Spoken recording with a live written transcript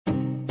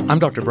I'm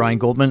Dr. Brian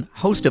Goldman,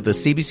 host of the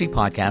CBC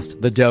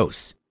podcast, The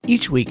Dose.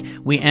 Each week,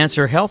 we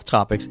answer health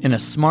topics in a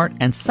smart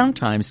and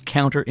sometimes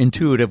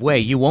counterintuitive way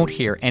you won't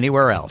hear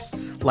anywhere else.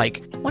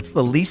 Like, what's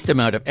the least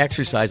amount of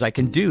exercise I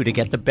can do to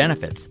get the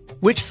benefits?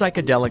 Which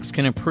psychedelics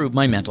can improve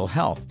my mental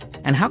health?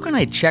 And how can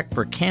I check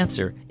for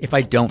cancer if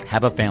I don't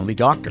have a family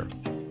doctor?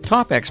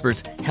 Top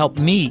experts help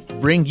me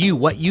bring you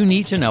what you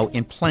need to know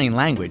in plain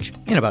language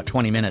in about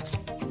 20 minutes.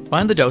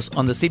 Find The Dose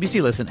on the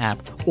CBC Listen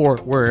app or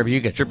wherever you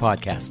get your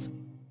podcasts.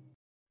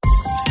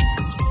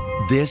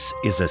 This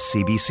is a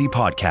CBC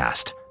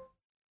podcast.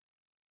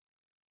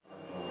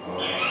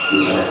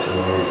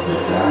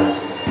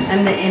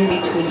 I'm the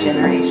in-between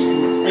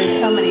generation. There's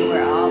so many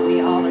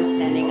we all are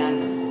standing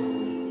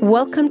on.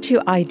 Welcome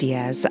to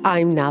Ideas.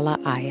 I'm Nala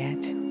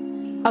Ayed.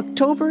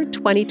 October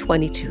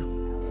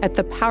 2022, at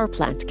the Power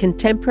Plant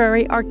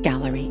Contemporary Art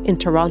Gallery in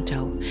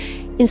Toronto,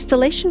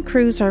 installation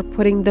crews are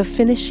putting the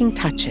finishing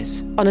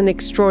touches on an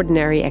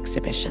extraordinary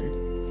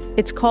exhibition.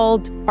 It's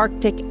called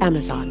Arctic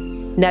Amazon,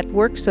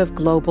 Networks of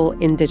Global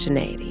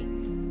Indigeneity.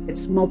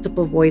 It's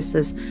multiple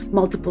voices,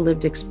 multiple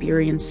lived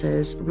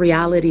experiences,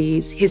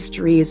 realities,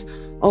 histories,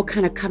 all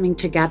kind of coming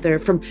together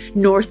from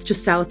north to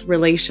south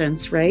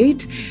relations,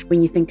 right?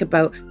 When you think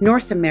about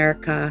North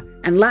America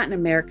and Latin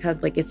America,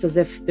 like it's as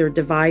if they're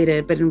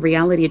divided, but in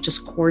reality, it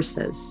just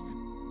courses.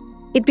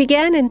 It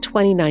began in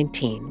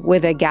 2019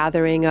 with a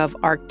gathering of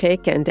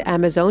Arctic and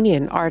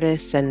Amazonian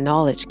artists and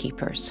knowledge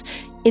keepers.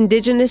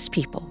 Indigenous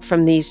people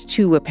from these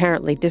two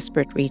apparently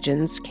disparate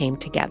regions came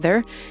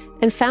together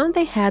and found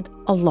they had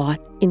a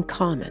lot in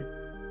common.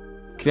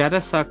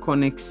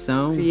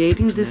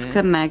 Creating this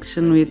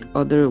connection with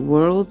other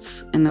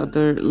worlds and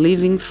other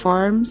living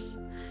forms,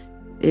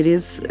 it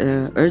is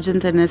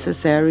urgent and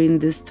necessary in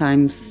these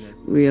times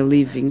we are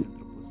living.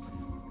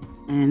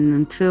 And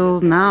until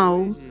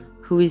now,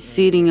 who is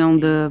sitting on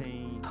the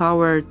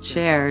power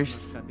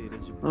chairs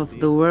of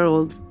the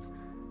world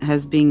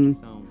has been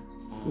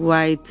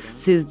white,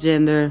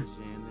 cisgender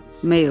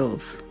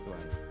males.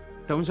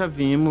 Então já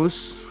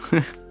vimos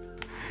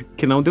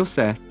que não deu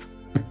certo,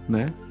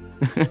 né?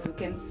 You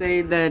can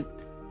say that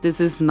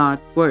this is not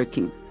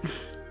working.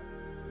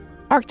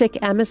 Arctic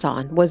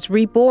Amazon was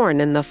reborn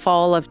in the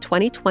fall of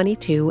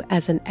 2022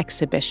 as an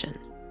exhibition.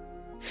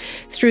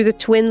 Through the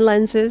twin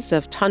lenses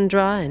of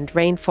tundra and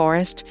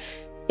rainforest,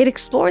 it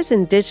explores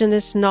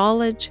Indigenous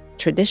knowledge,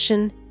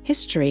 tradition,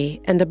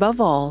 history, and above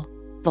all,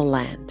 the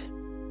land.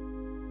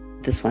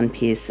 This one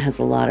piece has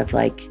a lot of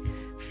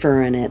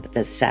fur in it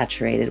that's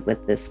saturated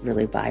with this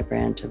really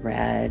vibrant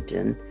red.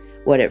 And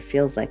what it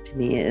feels like to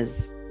me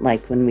is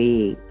like when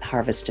we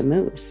harvest a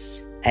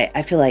moose.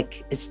 I feel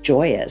like it's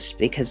joyous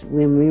because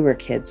when we were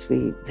kids,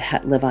 we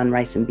live on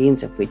rice and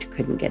beans if we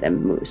couldn't get a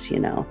moose, you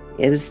know.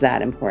 It was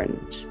that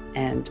important.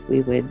 And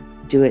we would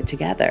do it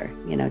together,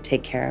 you know,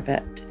 take care of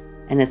it.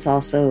 And it's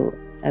also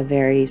a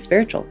very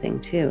spiritual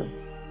thing, too.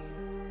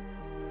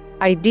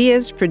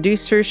 Ideas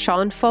producer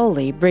Sean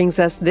Foley brings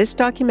us this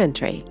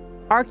documentary,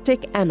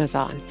 Arctic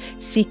Amazon,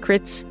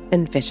 Secrets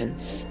and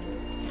Visions.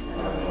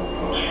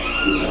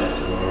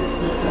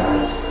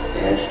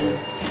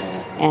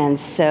 And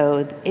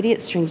so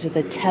idiot strings are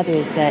the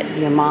tethers that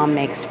your mom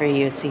makes for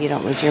you so you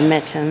don't lose your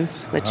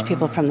mittens, which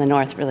people from the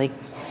north really,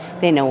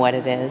 they know what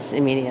it is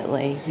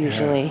immediately,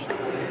 usually.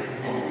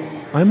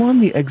 I'm on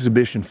the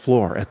exhibition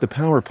floor at the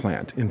Power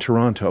Plant in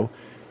Toronto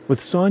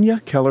with Sonia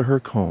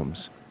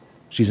Kelleher-Combs.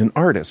 She's an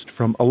artist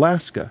from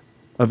Alaska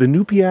of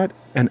Inupiat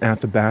and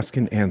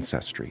Athabascan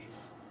ancestry.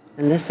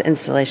 And this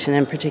installation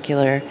in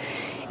particular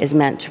is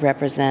meant to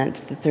represent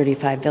the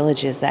 35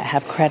 villages that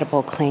have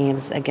credible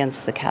claims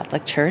against the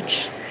Catholic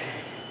Church,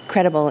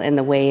 credible in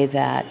the way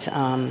that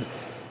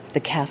the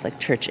Catholic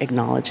Church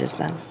acknowledges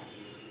them.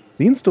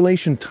 The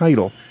installation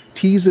title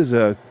teases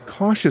a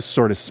cautious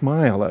sort of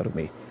smile out of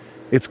me.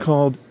 It's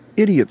called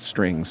Idiot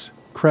Strings,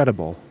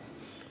 Credible.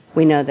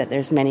 We know that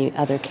there's many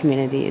other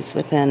communities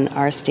within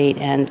our state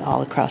and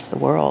all across the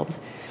world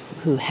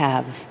who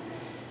have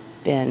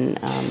been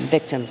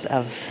victims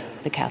of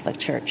the Catholic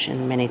Church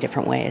in many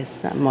different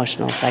ways,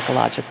 emotional,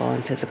 psychological,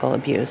 and physical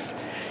abuse.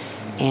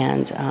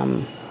 And,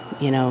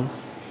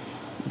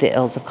 the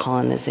ills of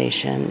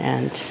colonization,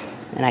 and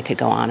I could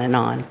go on and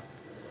on.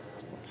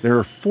 There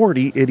are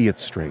 40 idiot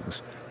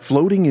strings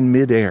floating in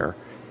midair,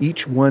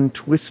 each one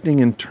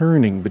twisting and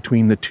turning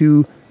between the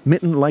two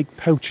mitten-like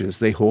pouches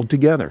they hold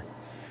together.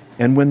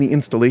 And when the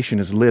installation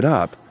is lit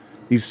up,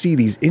 you see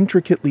these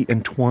intricately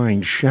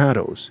entwined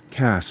shadows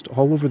cast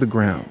all over the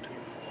ground.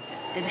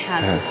 It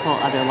has this whole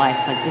other life,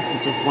 like this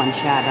is just one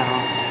shadow.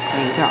 I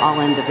mean, they're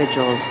all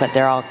individuals, but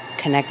they're all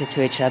connected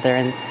to each other,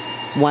 and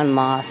one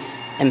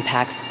loss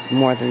impacts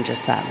more than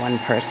just that one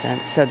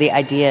person. So the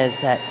idea is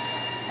that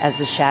as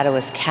the shadow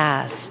is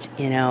cast,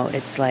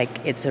 it's like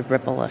it's a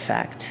ripple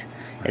effect.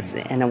 It's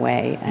in a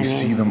way. You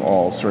see them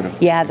all sort of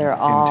they're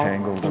all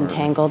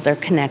entangled. They're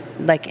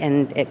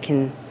and it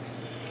can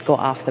go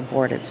off the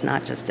board. It's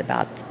not just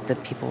about the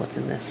people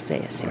within this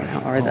space,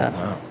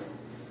 Wow.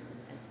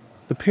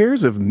 The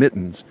pairs of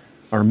mittens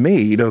are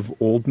made of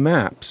old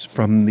maps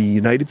from the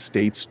United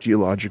States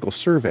Geological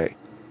Survey.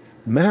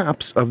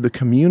 maps of the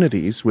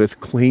communities with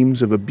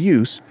claims of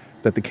abuse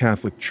that the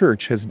Catholic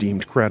Church has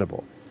deemed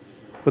credible.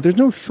 But there's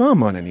no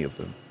thumb on any of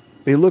them.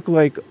 They look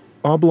like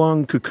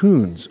oblong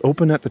cocoons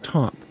open at the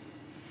top.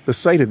 The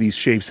sight of these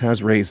shapes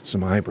has raised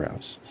some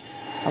eyebrows.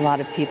 A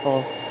lot of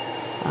people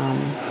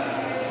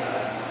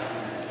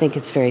think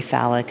it's very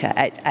phallic.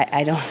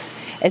 I don't.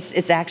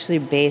 It's actually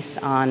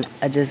based on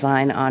a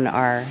design on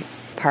our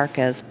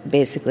parkas.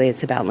 Basically,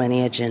 it's about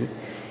lineage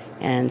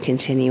and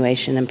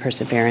continuation and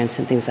perseverance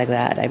and things like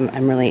that.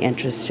 I'm really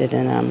interested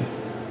in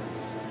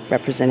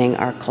representing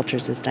our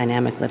cultures as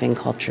dynamic living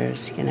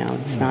cultures. You know,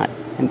 it's not.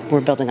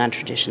 We're building on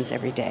traditions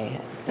every day.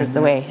 Is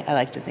the way I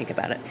like to think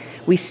about it.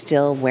 We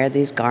still wear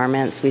these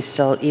garments. We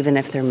still, even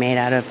if they're made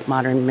out of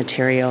modern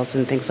materials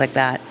and things like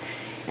that,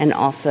 and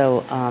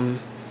also.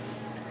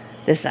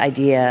 This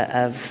idea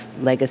of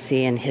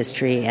legacy and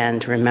history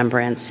and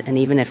remembrance, and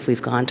even if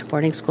we've gone to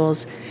boarding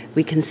schools,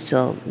 we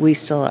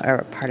still are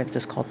a part of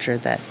this culture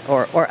that,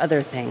 or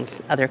other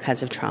things, other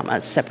kinds of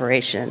traumas,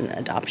 separation,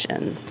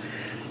 adoption.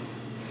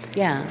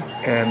 Yeah.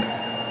 And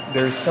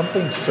there's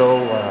something so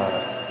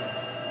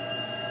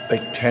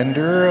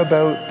tender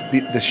about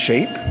the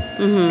shape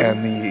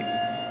and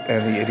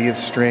the idiot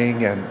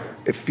string, and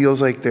it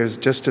feels like there's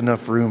just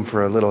enough room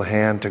for a little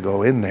hand to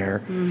go in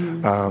there,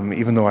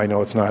 even though I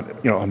know it's not,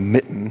 a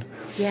mitten.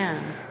 Yeah.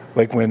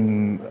 Like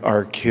when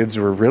our kids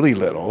were really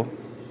little,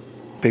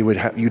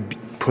 you'd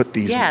put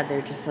these. Yeah,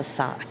 they're just a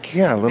sock.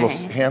 Yeah, a little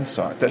hand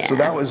sock. So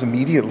that was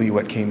immediately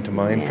what came to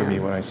mind for me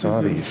when I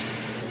saw these.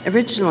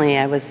 Originally,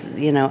 I was,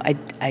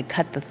 I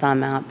cut the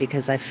thumb out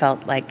because I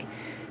felt like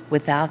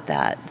without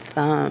that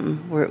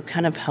thumb, we're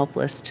kind of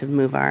helpless to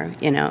move our,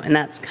 and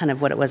that's kind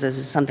of what it was. It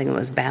was something that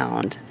was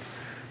bound.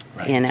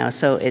 Right.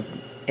 So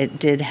it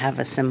did have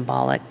a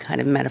symbolic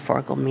kind of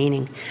metaphorical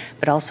meaning.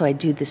 But also I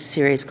do this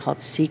series called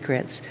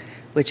Secrets,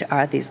 which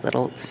are these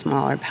little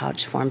smaller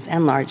pouch forms,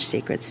 and large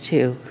secrets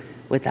too,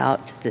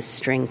 without this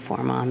string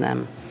form on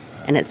them.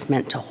 And it's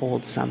meant to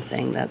hold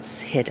something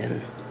that's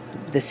hidden,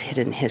 this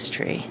hidden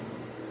history.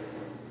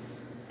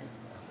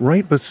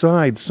 Right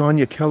beside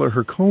Sonia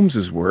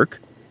Kelleher-Combs' work,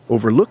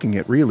 overlooking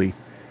it really,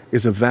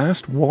 is a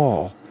vast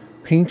wall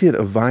painted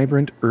a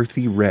vibrant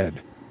earthy red.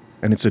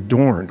 And it's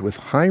adorned with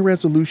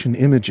high-resolution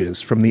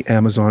images from the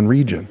Amazon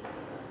region.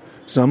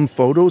 Some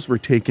photos were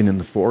taken in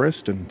the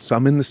forest and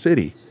some in the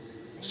city.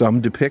 Some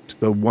depict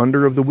the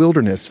wonder of the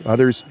wilderness,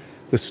 others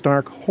the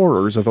stark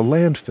horrors of a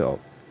landfill.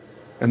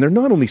 And they're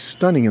not only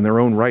stunning in their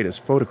own right as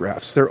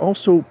photographs, they're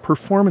also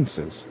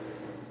performances.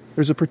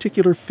 There's a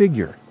particular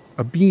figure,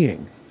 a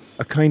being,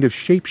 a kind of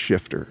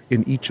shapeshifter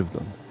in each of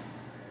them.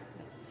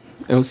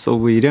 Eu sou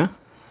Wira,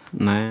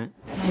 né?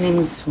 My name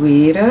is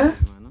Wira.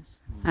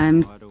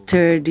 I'm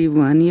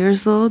 31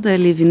 years old. I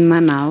live in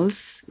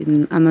Manaus,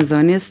 in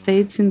Amazonia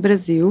States in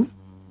Brazil.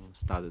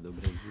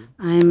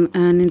 I'm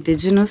an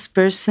indigenous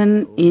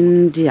person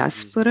in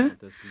diaspora.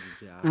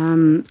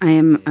 I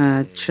am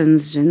a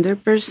transgender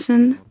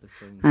person,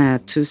 a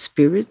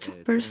two-spirit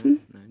person.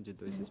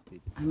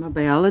 I'm a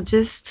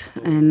biologist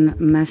and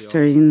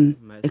master in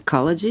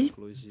ecology.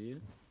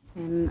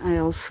 And I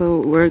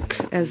also work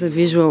as a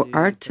visual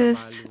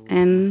artist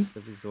and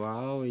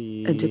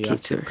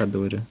educator.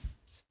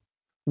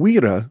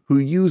 Wira, who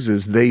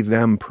uses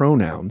they-them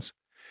pronouns,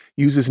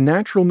 uses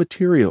natural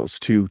materials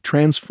to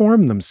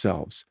transform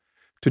themselves,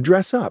 to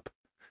dress up,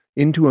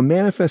 into a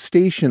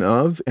manifestation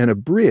of and a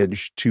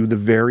bridge to the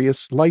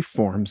various life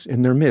forms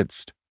in their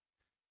midst.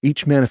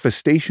 Each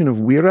manifestation of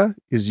Wira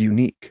is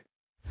unique.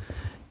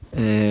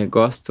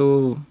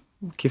 Gosto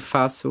que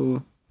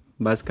faço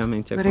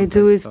basicamente. What I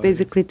do is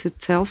basically to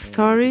tell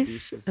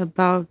stories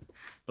about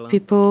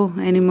people,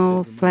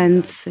 animal,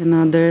 plants, and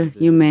other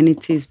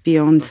humanities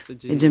beyond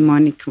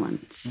hegemonic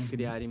ones.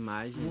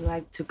 I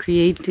like to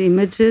create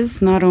images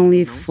not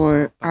only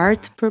for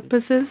art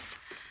purposes,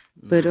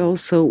 but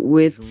also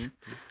with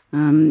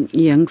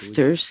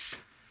youngsters.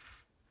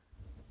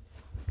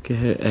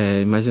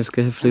 Imagens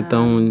que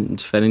reflitam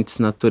diferentes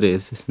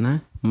naturezas,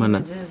 né?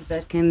 Images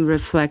that can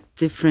reflect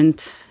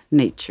different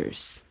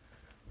natures.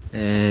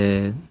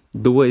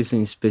 Duas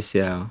em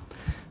especial.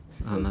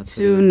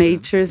 Two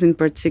natures in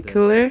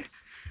particular,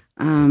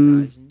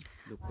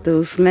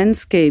 those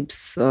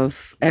landscapes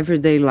of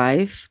everyday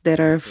life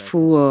that are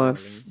full of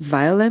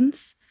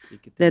violence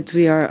that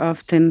we are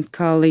often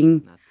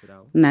calling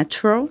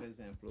natural,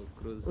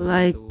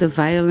 like the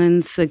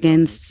violence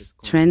against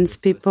trans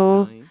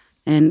people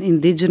and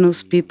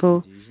indigenous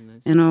people,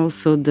 and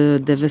also the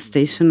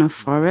devastation of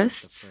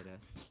forests.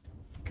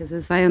 Because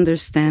as I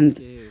understand,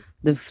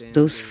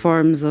 those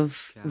forms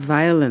of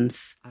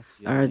violence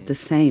are the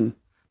same.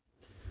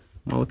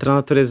 Uma outra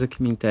natureza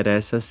que me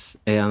interessa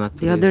é a natureza.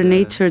 The other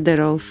nature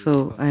that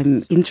also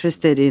I'm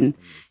interested in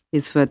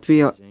is what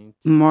we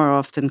more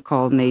often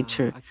call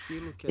nature,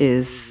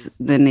 is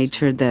the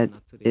nature that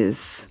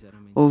is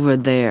over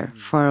there,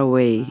 far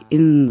away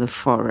in the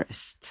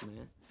forest.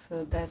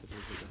 So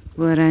that's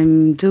what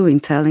I'm doing,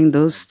 telling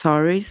those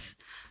stories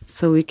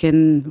so we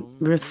can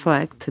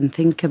reflect and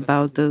think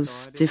about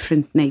those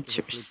different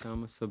natures.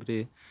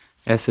 Sobre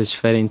essas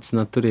diferentes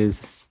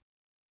naturezas.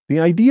 The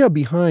idea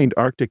behind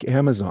Arctic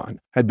Amazon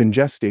had been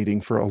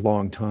gestating for a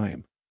long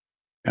time.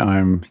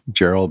 I'm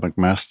Gerald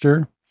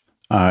McMaster.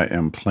 I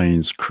am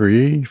Plains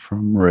Cree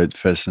from Red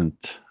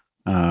Pheasant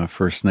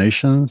First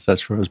Nations.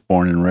 That's where I was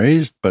born and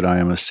raised, but I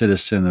am a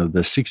citizen of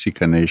the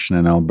Siksika Nation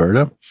in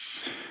Alberta.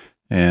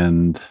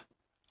 And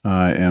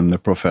I am the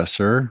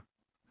professor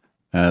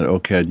at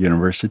OCAD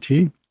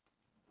University.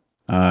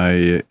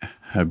 I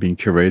have been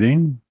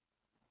curating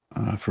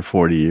for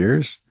 40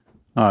 years.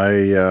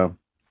 I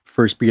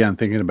first began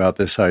thinking about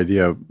this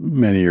idea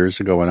many years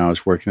ago when I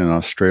was working in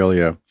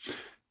Australia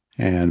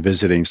and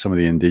visiting some of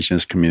the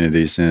indigenous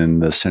communities in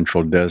the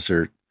Central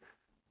Desert.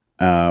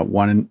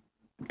 One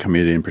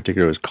community in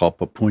particular was called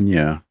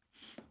Papunya.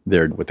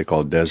 They're what they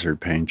call desert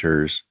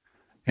painters.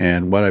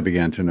 And what I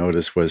began to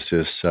notice was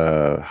this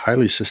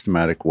highly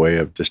systematic way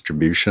of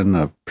distribution,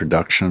 of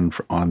production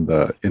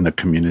in the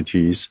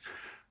communities.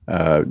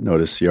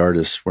 Notice the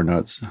artists were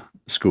not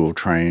school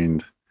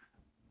trained.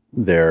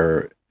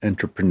 Their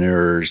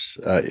entrepreneurs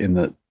in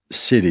the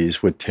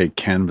cities would take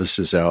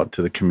canvases out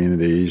to the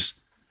communities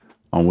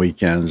on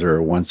weekends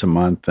or once a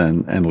month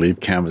and leave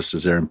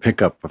canvases there and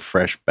pick up a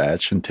fresh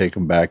batch and take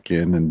them back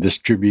in and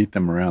distribute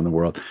them around the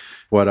world.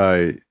 What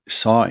I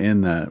saw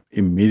in that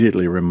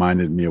immediately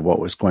reminded me of what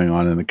was going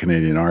on in the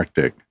Canadian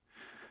Arctic.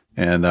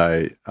 And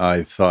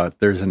I thought,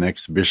 there's an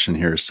exhibition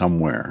here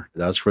somewhere.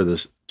 That's where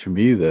to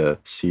me, the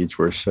seeds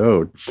were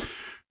sowed.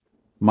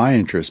 My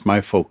interest,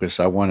 my focus,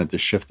 I wanted to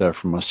shift that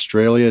from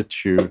Australia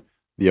to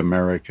the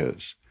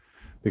Americas.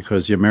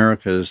 Because the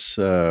Americas,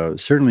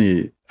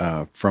 certainly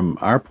from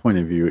our point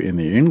of view in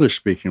the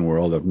English-speaking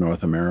world of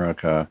North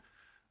America,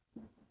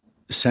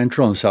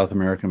 Central and South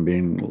America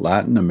being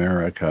Latin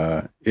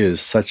America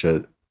is such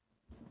a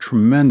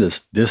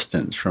tremendous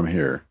distance from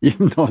here,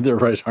 even though they're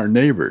right our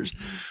neighbors.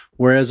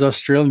 Whereas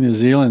Australia and New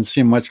Zealand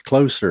seem much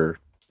closer,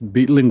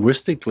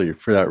 linguistically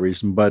for that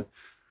reason, but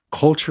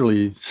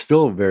culturally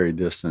still very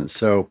distant.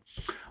 So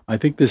I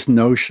think this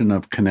notion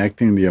of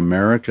connecting the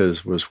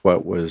Americas was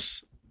what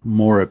was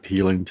more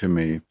appealing to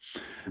me.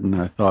 And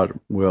I thought,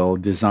 we'll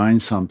design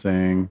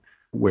something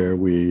where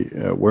we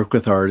work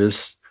with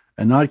artists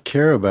and not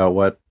care about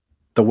what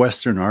the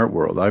Western art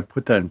world, I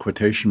put that in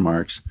quotation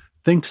marks,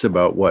 thinks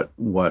about what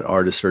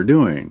artists are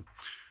doing,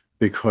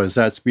 because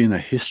that's been a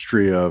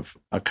history of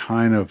a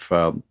kind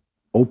of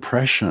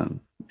oppression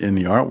in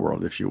the art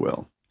world, if you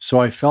will. So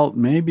I felt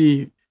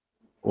maybe,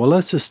 well,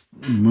 let's just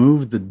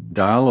move the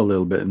dial a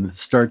little bit and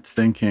start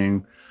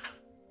thinking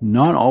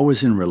not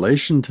always in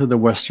relation to the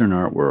Western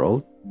art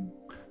world,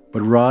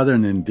 but rather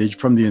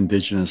from the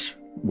indigenous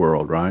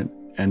world, right?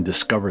 And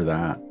discover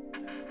that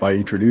by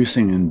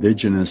introducing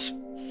indigenous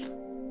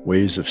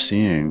ways of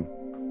seeing,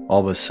 all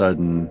of a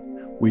sudden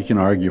we can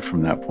argue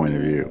from that point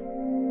of view.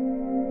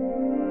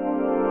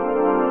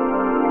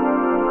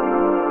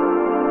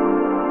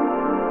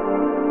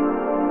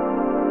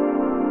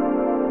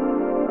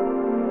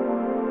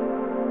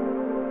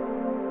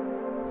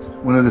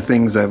 One of the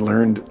things I've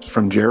learned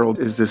from Gerald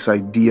is this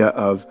idea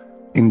of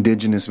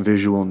indigenous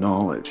visual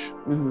knowledge.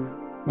 Mm-hmm.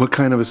 What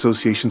kind of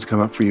associations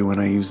come up for you when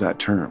I use that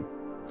term?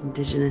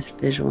 Indigenous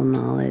visual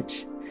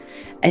knowledge.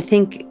 I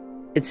think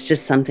it's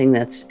just something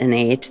that's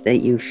innate that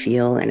you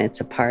feel, and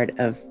it's a part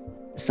of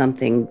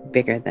something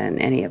bigger than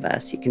any of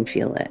us. You can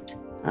feel it.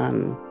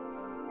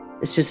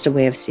 It's just a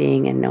way of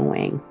seeing and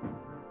knowing,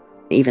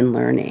 even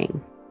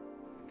learning.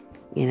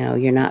 You know,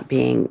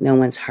 no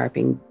one's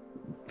harping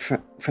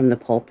from the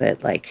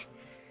pulpit, like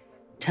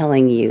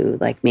telling you,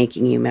 like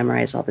making you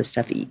memorize all this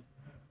stuff.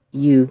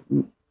 You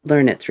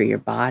learn it through your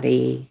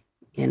body,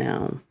 you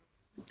know.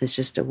 It's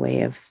just a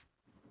way of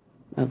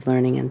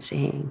learning and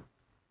seeing.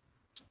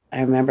 I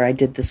remember I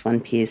did this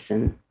one piece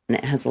and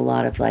it has a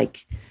lot of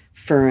like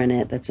fur in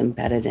it that's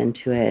embedded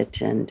into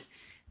it and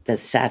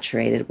that's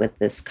saturated with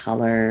this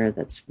color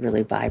that's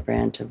really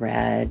vibrant, a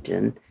red.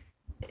 And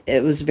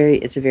it's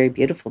a very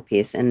beautiful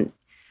piece. And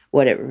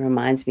what it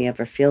reminds me of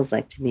or feels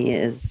like to me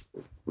is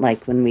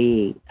like when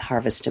we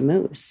harvest a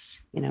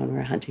moose, you know, when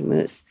we're hunting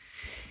moose.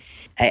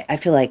 I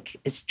feel like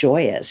it's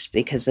joyous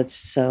because it's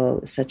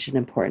such an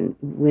important,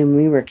 when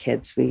we were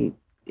kids, we'd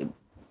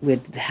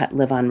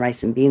live on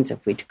rice and beans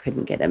if we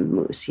couldn't get a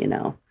moose, you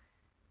know,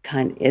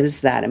 it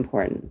was that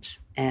important.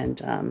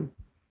 And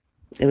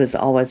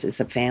it's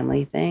a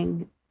family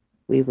thing.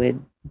 We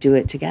would do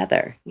it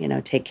together, you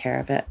know, take care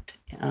of it.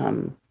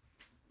 And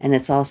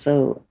it's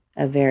also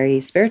a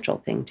very spiritual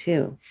thing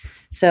too.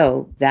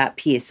 So that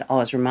piece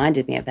always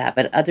reminded me of that.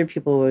 But other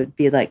people would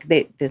be like,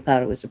 they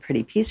thought it was a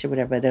pretty piece or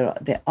whatever.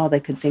 All they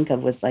could think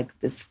of was like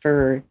this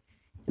fur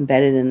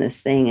embedded in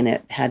this thing, and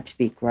it had to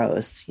be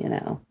gross, you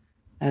know.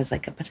 I was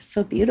like, but it's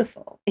so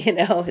beautiful, you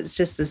know. It's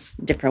just this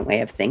different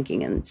way of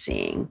thinking and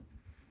seeing.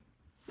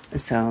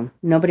 So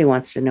nobody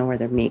wants to know where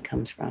their meat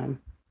comes from.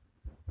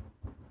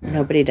 Yeah.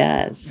 Nobody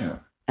does. Yeah.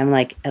 I'm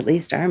like, at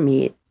least our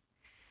meat,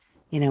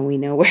 you know, we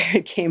know where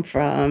it came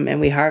from and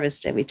we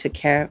harvested it. We took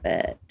care of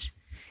it.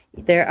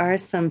 There are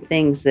some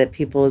things that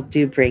people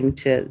do bring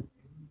to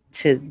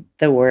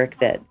the work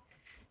that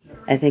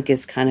I think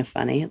is kind of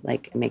funny,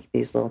 like make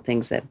these little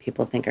things that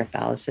people think are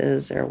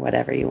phalluses or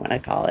whatever you want to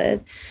call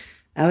it.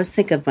 I always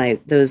think of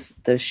those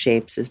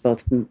shapes as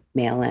both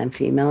male and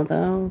female,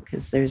 though,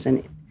 because there's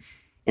an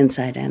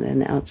inside and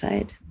an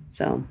outside.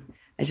 So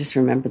I just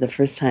remember the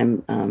first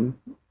time,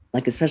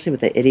 like especially with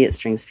the Idiot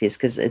Strings piece,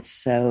 because it's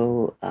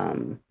so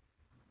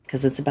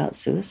because it's about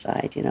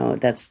suicide. You know,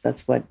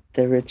 that's what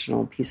the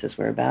original pieces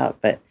were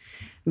about. But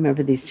I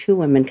remember these two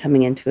women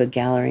coming into a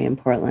gallery in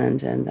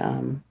Portland,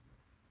 and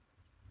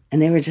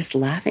they were just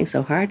laughing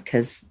so hard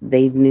because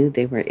they knew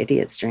they were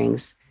Idiot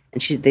Strings,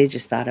 and they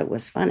just thought it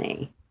was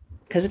funny.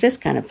 Because it is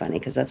kind of funny,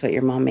 because that's what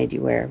your mom made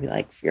you wear,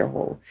 like for your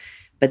whole.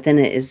 But then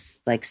it is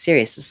like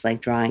serious. It's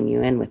like drawing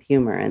you in with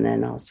humor, and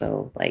then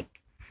also like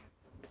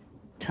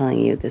telling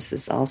you this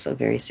is also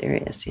very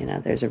serious. You know,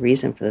 there's a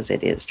reason for those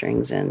Idiot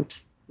Strings, and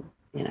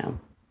you know.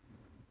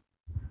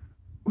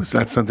 Was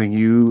that something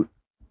you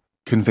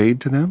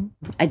conveyed to them?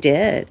 I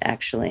did,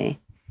 actually,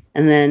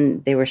 and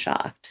then they were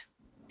shocked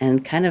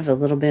and kind of a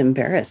little bit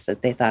embarrassed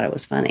that they thought it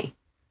was funny,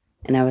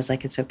 and I was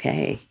like, it's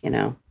okay, you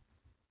know.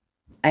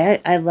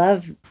 I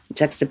love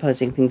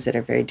juxtaposing things that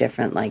are very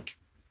different, like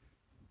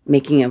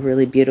making a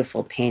really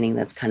beautiful painting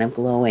that's kind of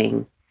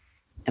glowing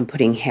and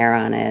putting hair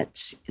on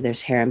it.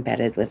 There's hair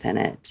embedded within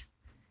it.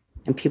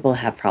 And people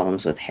have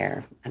problems with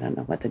hair. I don't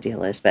know what the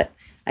deal is, but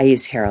I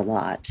use hair a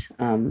lot.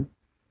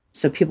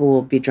 So people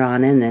will be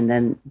drawn in and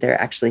then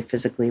they're actually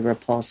physically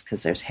repulsed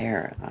because there's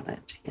hair on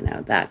it, you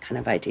know, that kind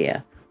of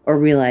idea. Or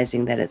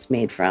realizing that it's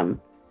made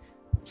from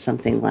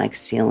something like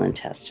seal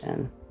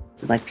intestine.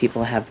 Like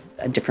people have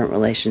a different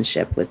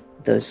relationship with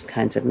those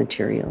kinds of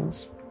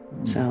materials.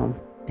 So,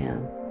 yeah.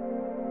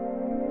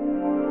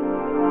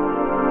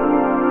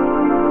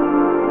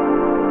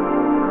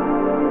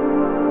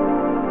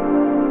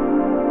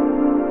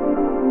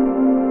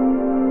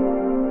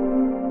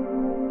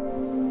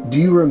 Do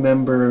you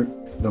remember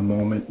the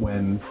moment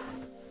when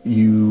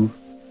you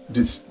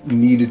just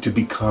needed to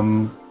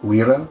become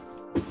Wira?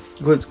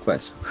 Good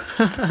question.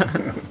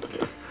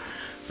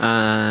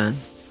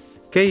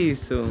 Que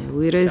isso?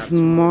 Wira is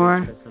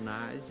more,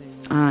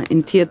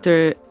 in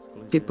theater,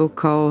 people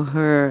call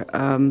her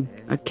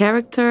a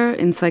character.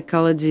 In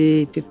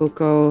psychology, people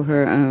call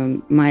her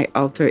my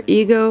alter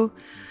ego.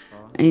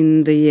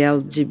 In the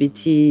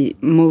LGBT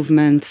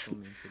movement,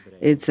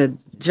 it's a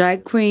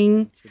drag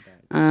queen.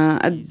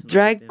 A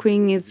drag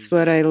queen is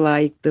what I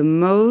like the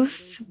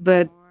most,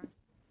 but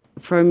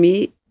for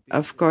me,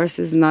 of course,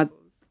 it's not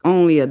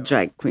only a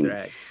drag queen.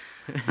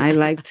 I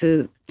like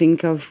to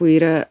think of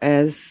Wira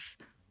as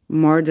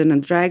more than a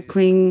drag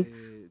queen,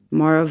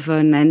 more of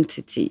an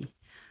entity.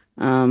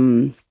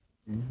 Não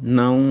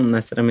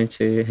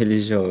necessariamente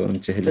religião.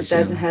 But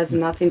that has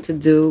nothing to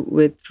do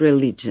with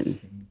religion.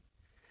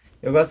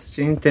 Eu gosto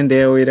de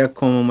entender a Wira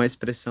como uma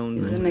expressão.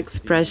 It's an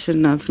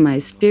expression of my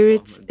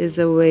spirit, is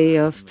a way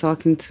of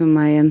talking to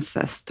my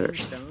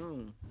ancestors.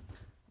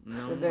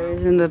 So there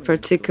isn't a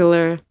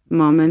particular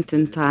moment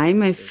in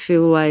time. I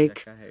feel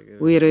like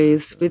Wira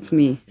is with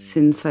me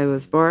since I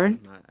was born.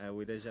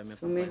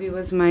 So maybe it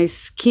was my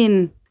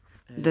skin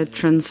that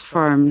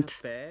transformed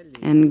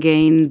and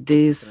gained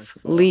these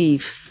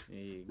leaves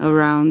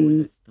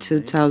around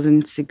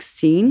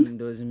 2016. Em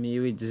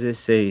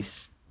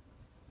 2016,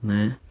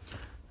 né?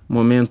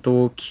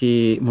 Momento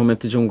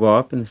de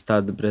golpe no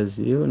estado do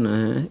Brasil,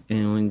 né?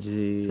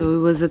 Onde So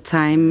it was a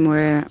time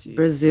where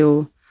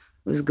Brazil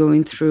was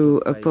going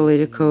through a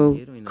political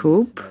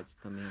coup.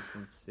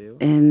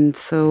 And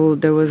so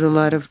there was a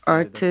lot of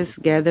artists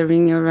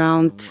gathering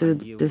around to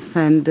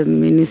defend the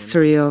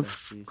Ministry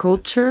of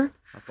Culture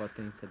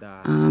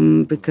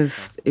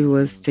because it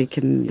was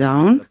taken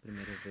down.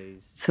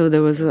 So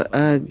there was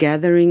a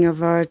gathering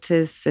of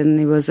artists, and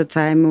it was a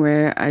time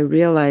where I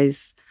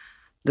realized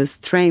the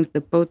strength,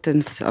 the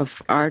potence of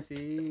art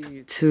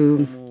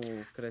to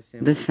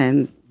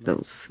defend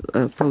those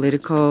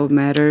political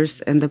matters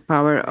and the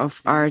power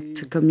of art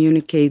to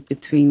communicate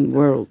between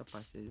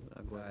worlds.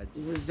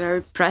 It was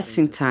very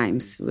pressing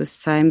times. It was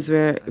times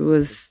where it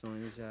was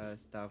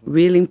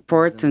really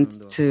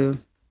important to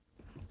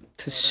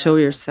show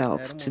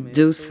yourself, to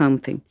do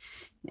something.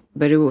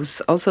 But it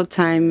was also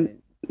time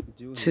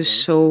to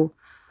show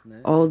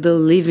all the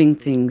living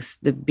things,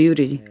 the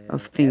beauty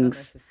of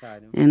things.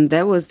 And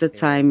that was the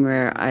time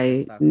where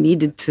I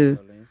needed to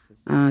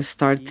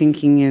start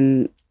thinking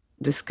and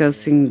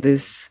discussing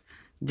these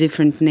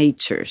different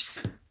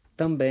natures.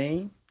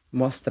 Também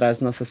mostrar as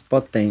nossas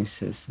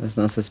potências, as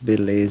nossas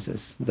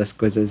belezas das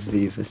coisas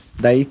vivas.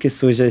 Daí que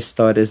surgem as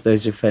histórias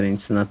das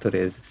diferentes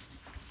naturezas.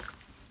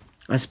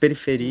 As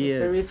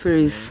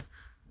peripheries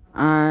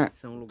are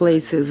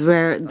places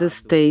where the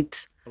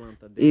state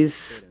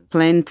is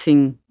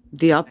planting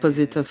the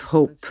opposite of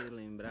hope.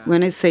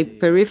 When I say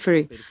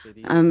periphery,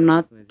 I'm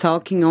not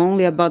talking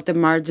only about the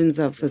margins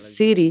of a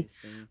city,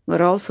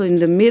 but also in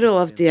the middle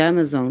of the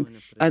Amazon.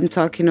 I'm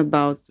talking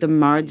about the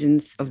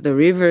margins of the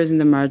rivers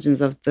and the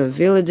margins of the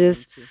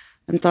villages.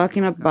 I'm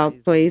talking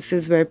about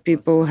places where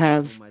people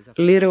have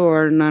little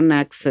or none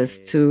access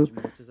to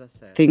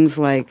things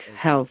like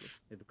health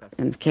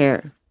and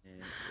care.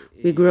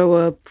 we grow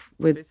up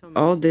with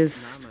all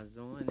this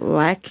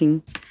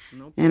lacking,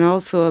 and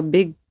also a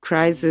big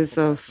crisis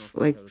of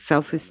like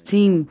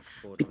self-esteem,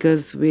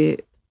 because we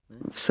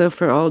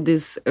suffer all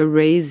this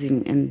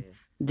erasing and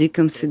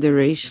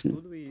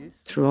deconsideration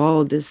through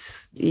all these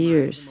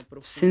years,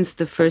 since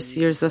the first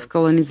years of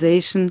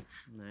colonization.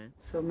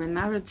 So my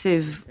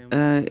narrative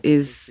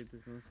is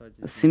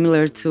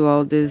similar to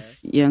all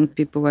these young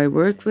people I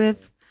work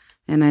with,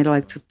 and I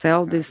like to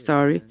tell this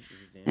story.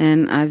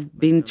 And I've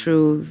been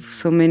through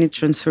so many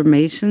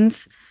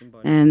transformations,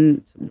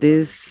 and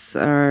these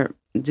are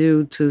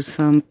due to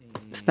some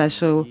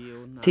special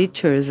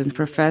teachers and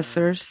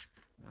professors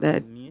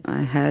that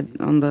I had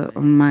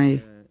on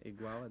my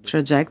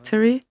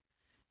trajectory.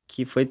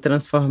 Que foi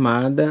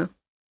transformada.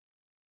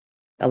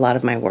 A lot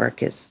of my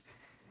work is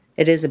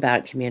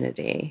about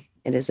community.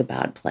 It is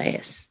about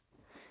place.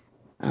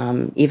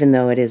 Even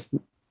though it is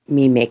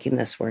me making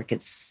this work,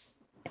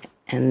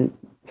 and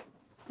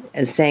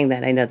saying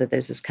that, I know that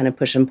there's this kind of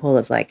push and pull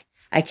of like,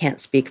 I can't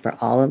speak for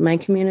all of my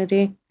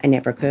community. I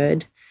never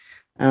could.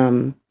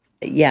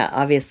 Yeah,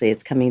 obviously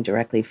it's coming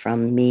directly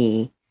from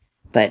me,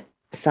 but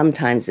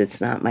sometimes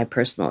it's not my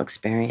personal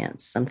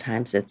experience.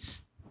 Sometimes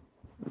it's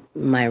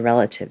my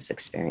relatives'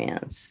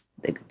 experience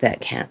that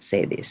can't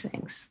say these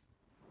things,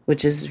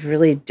 which is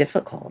really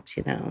difficult,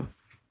 you know.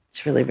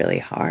 It's really, really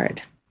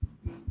hard.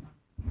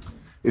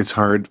 It's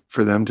hard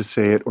for them to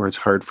say it, or it's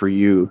hard for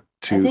you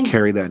to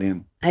carry that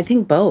in? I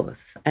think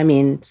both. I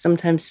mean,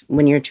 sometimes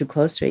when you're too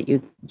close to it,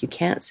 you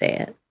can't say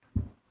it.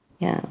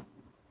 Yeah.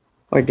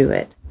 Or do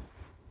it.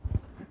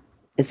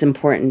 It's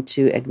important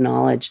to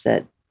acknowledge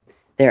that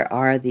there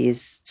are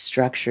these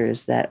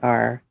structures that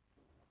are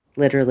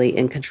literally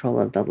in control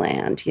of the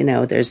land. You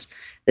know, there's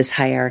this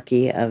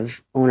hierarchy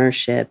of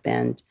ownership,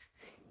 and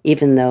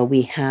even though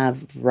we have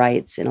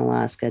rights in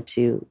Alaska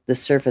to the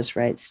surface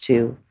rights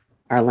to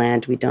our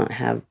land, we don't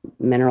have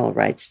mineral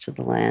rights to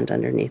the land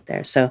underneath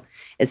there. So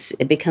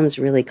it becomes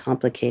really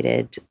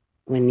complicated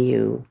when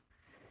you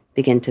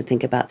begin to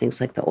think about things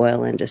like the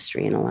oil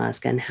industry in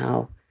Alaska and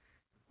how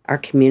our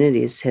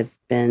communities have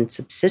been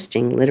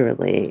subsisting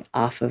literally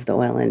off of the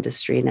oil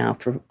industry now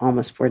for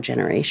almost 4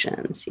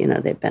 generations. You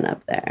know, they've been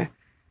up there.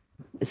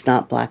 It's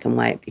not black and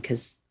white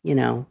because, you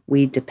know,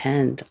 we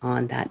depend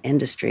on that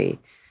industry.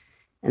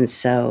 And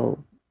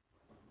so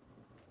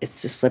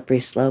it's a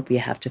slippery slope. You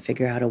have to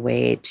figure out a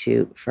way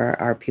for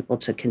our people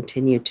to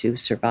continue to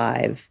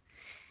survive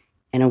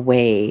in a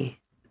way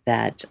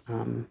that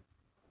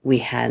we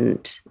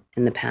hadn't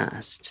in the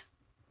past.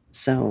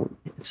 So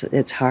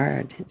it's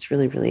hard. It's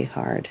really, really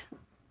hard.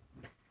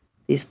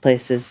 These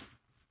places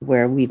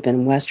where we've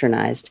been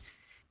westernized,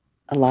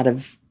 a lot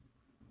of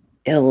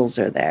ills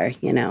are there,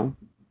 you know.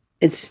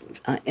 It's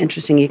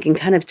interesting. You can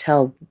kind of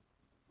tell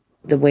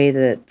the way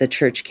that the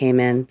church came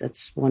in.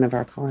 That's one of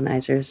our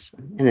colonizers,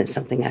 and it's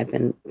something I've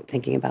been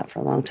thinking about for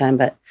a long time.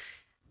 But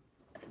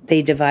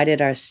they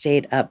divided our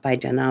state up by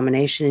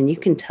denomination, and you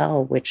can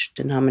tell which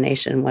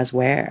denomination was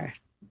where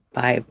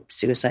by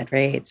suicide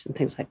rates and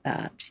things like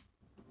that.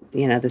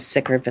 You know,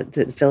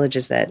 the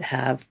villages that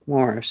have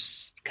more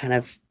kind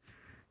of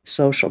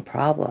social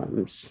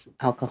problems,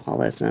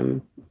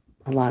 alcoholism,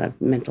 a lot of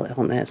mental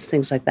illness,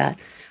 things like that.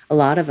 A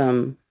lot of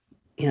them,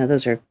 you know,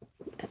 those are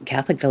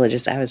Catholic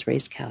villages. I was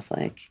raised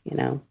Catholic, you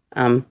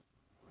know.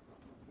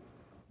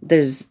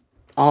 There's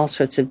all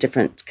sorts of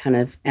different kind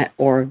of,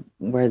 or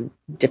where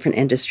different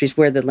industries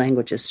where the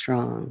language is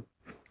strong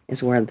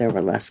is where there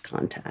were less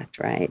contact,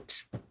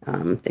 right?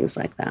 Things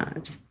like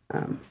that.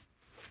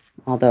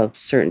 Although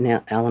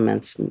certain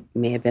elements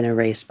may have been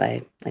erased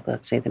by, like,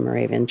 let's say the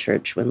Moravian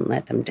Church wouldn't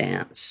let them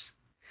dance,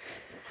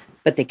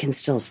 but they can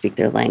still speak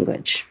their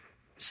language.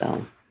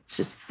 So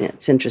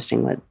it's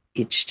interesting what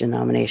each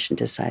denomination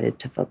decided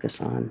to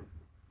focus on.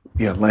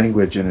 Yeah,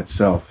 language in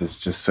itself is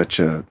just such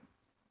a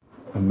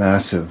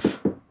massive...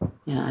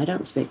 Yeah, I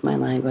don't speak my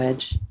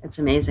language. It's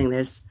amazing.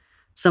 There's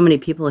so many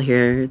people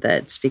here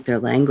that speak their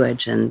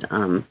language.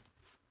 And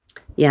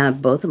yeah,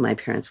 both of my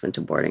parents went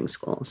to boarding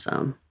school.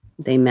 So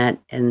they met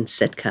in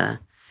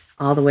Sitka,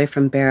 all the way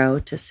from Barrow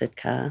to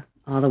Sitka,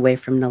 all the way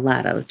from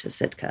Nulato to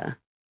Sitka.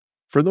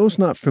 For those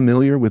not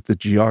familiar with the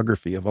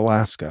geography of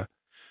Alaska,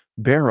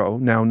 Barrow,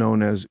 now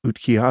known as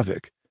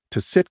Utqiagvik, to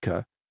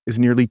Sitka is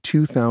nearly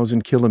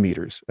 2,000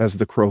 kilometers as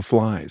the crow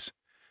flies.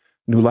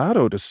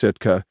 Nulato to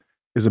Sitka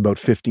is about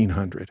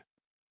 1,500.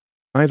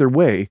 Either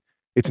way,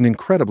 it's an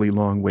incredibly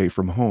long way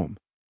from home.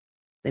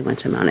 They went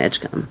to Mount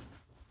Edgecombe,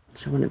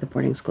 so one of the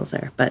boarding schools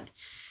there. But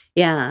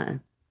yeah,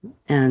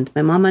 and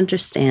my mom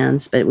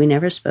understands, but we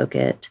never spoke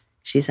it.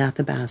 She's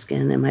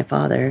Athabascan, and my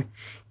father,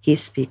 he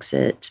speaks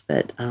it,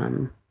 but,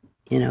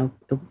 you know,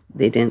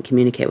 they didn't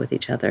communicate with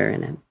each other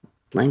in a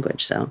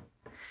language, so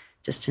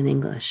just in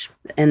English.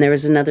 And there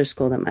was another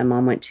school that my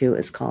mom went to.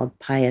 It's called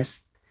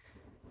Pius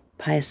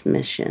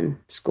Mission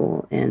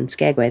School in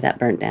Skagway that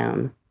burnt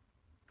down.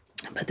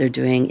 But they're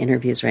doing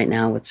interviews right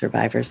now with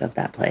survivors of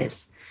that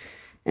place,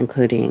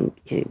 including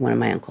one of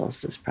my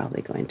uncles is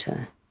probably going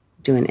to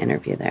do an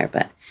interview there.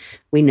 But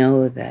we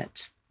know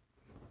that,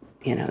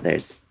 you know,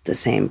 there's the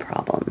same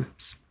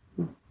problems.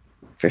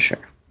 for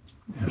sure.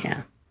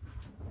 Yeah.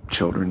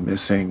 Children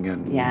missing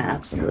and yeah,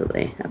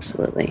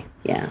 absolutely.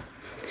 Yeah.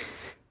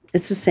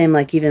 It's the same,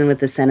 like even with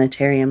the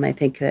sanitarium. I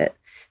think that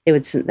they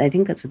would send, I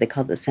think that's what they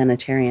called the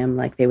sanitarium.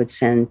 Like they would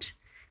send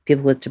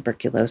people with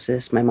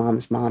tuberculosis. My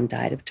mom's mom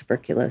died of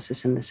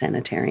tuberculosis in the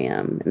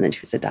sanitarium, and then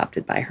she was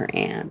adopted by her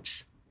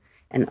aunt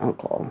and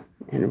uncle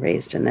and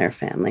raised in their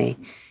family.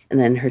 And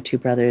then her two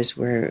brothers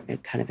were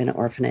kind of in an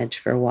orphanage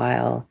for a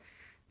while.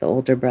 The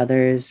older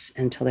brothers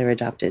until they were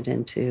adopted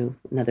into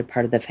another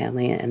part of the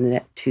family. And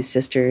the two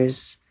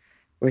sisters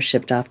were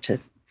shipped off to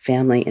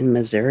family in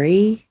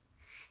Missouri.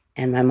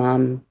 And my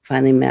mom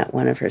finally met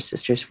one of her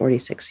sisters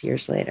 46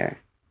 years later.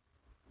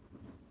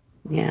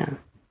 Yeah.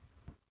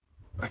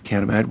 I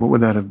can't imagine.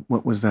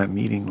 What was that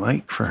meeting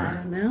like for her?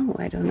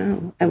 I don't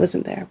know. I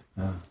wasn't there.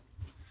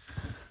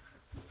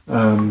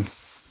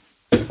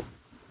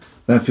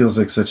 That feels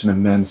like such an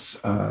immense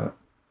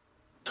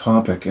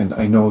topic. And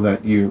I know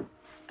that you...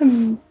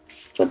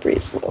 slippery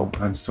slope.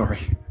 Oh, I'm sorry.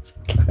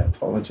 I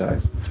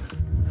apologize.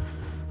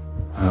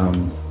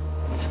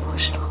 It's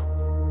emotional.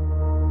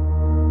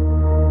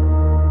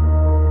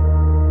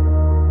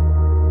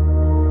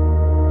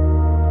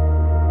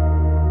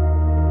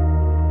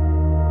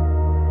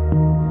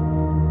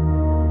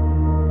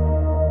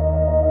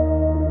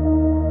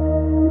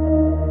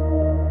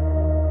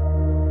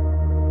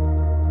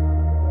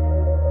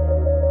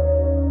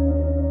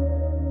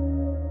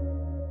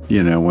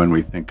 You know, when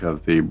we think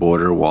of the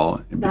border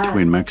wall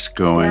between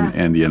Mexico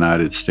and the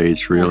United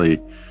States,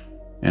 really,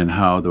 and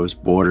how those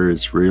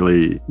borders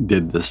really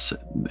did this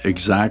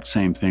exact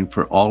same thing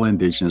for all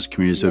indigenous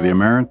communities of the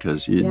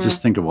Americas. You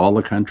just think of all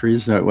the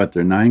countries, there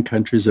are 9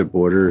 countries that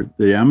border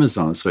the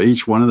Amazon. So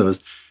each one of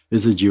those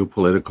is a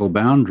geopolitical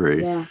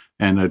boundary,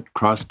 and it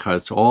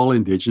cross-cuts all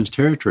indigenous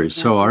territories.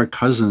 So our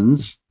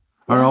cousins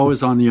are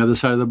always on the other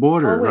side of the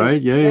border,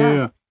 right?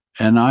 Yeah.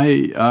 And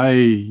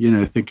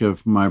I think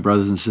of my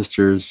brothers and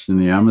sisters in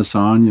the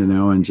Amazon,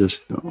 and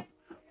just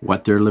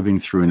what they're living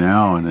through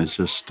now. And it's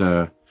just,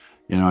 I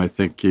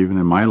think even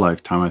in my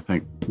lifetime, I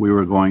think we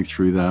were going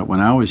through that when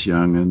I was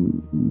young,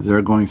 and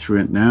they're going through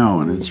it now.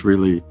 And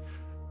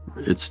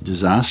it's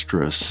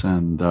disastrous.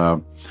 And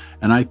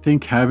I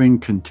think having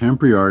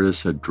contemporary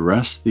artists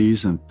address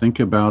these and think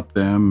about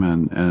them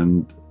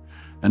and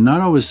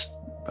not always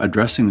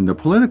addressing the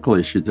political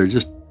issues, they're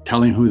just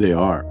telling who they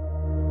are.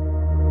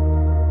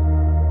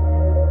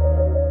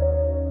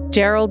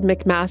 Gerald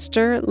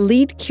McMaster,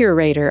 lead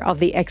curator of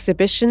the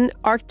exhibition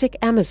Arctic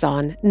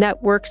Amazon,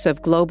 Networks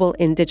of Global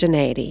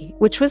Indigeneity,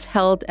 which was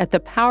held at the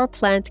Power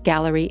Plant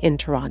Gallery in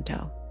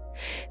Toronto.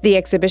 The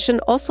exhibition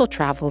also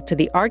traveled to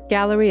the Art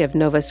Gallery of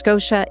Nova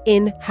Scotia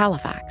in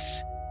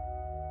Halifax.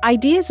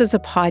 Ideas is a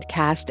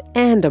podcast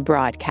and a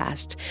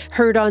broadcast,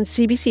 heard on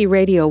CBC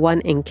Radio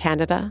 1 in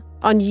Canada,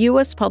 on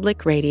U.S.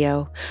 Public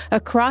Radio,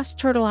 across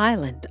Turtle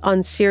Island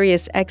on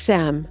Sirius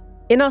XM,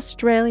 in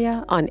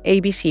Australia on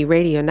ABC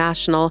Radio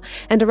National,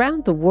 and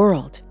around the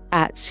world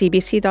at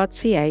cbc.ca/ideas.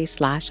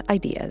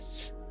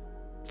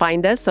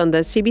 Find us on the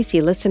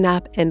CBC Listen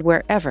app and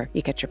wherever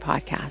you get your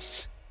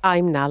podcasts.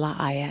 I'm Nala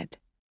Ayed.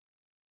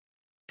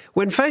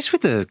 When faced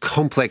with the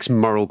complex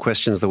moral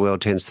questions the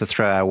world tends to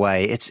throw our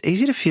way, it's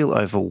easy to feel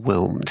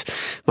overwhelmed.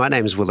 My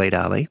name is Waleed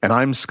Ali. And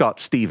I'm Scott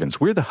Stevens.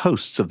 We're the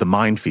hosts of The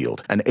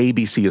Minefield, an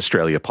ABC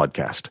Australia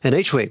podcast. And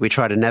each week we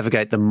try to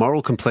navigate the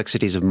moral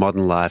complexities of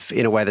modern life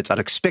in a way that's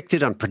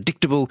unexpected,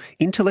 unpredictable,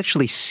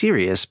 intellectually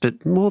serious,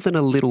 but more than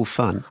a little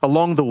fun.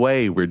 Along the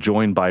way, we're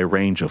joined by a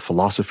range of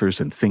philosophers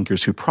and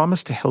thinkers who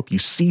promise to help you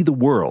see the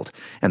world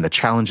and the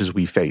challenges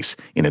we face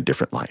in a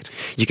different light.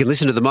 You can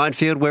listen to The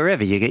Minefield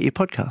wherever you get your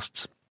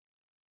podcasts.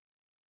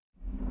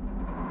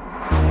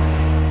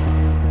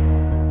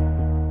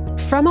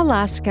 From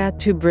Alaska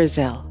to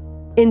Brazil,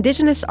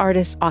 Indigenous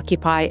artists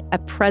occupy a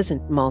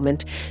present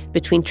moment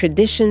between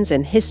traditions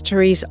and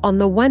histories on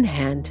the one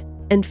hand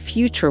and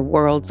future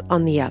worlds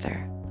on the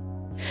other.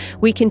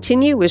 We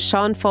continue with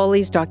Sean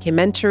Foley's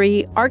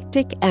documentary,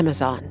 Arctic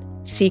Amazon,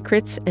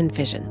 Secrets and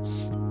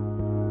Visions.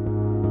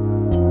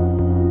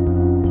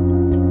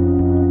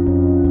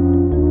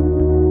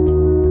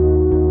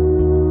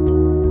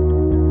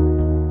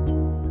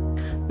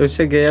 Eu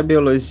cheguei à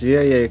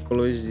biologia e à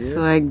ecologia.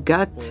 So I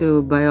got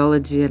to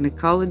biology and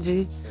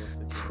ecology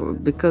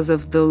because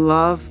of the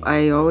love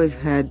I always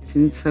had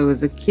since I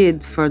was a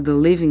kid for the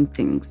living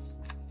things.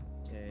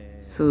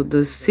 So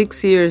the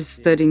 6 years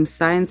studying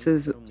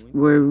sciences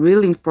were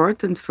really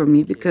important for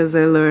me because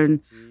I learned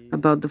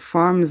about the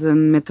forms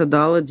and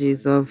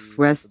methodologies of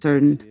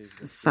Western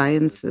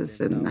sciences,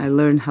 and I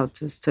learned how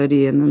to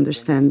study and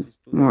understand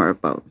more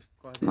about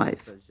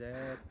life.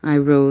 I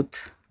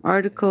wrote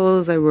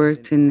articles, I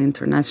worked in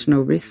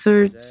international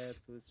research.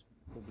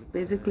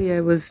 Basically,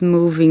 I was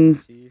moving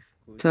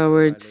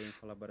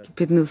towards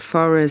keeping the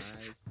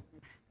forest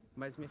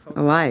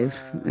alive,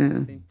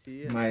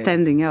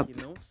 standing up.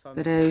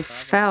 But I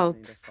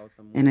felt,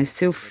 and I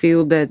still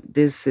feel, that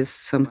this is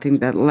something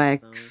that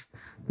lacks,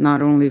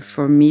 not only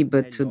for me,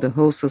 but to the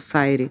whole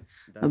society,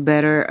 a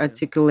better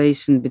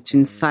articulation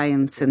between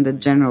science and the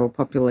general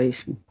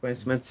population.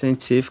 Conhecimento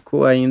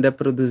científico ainda é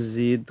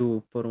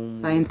produzido por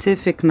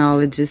Scientific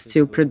knowledge is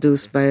still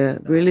produced by a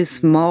really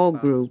small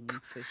group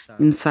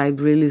inside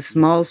really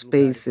small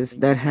spaces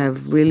that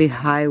have really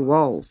high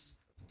walls.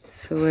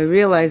 So I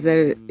realized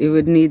that it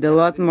would need a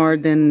lot more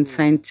than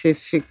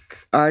scientific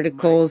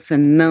articles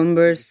and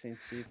numbers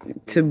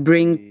to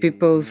bring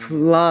people's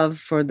love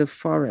for the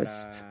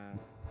forest.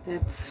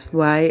 That's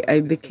why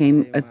I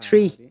became a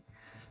tree,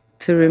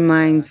 to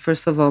remind,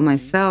 first of all,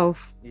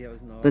 myself,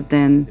 but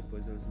then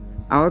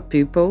our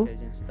people,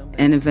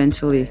 and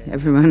eventually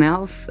everyone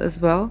else as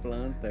well,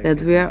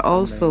 that we are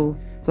also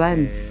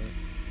plants.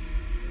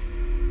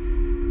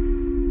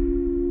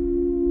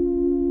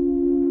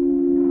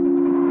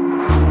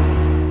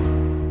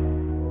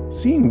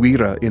 Seeing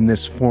Wira in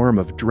this form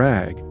of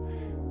drag,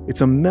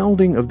 it's a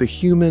melding of the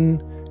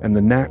human and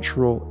the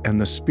natural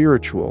and the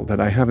spiritual that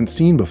I haven't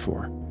seen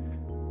before.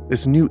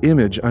 This new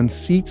image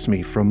unseats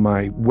me from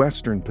my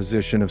Western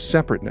position of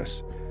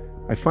separateness.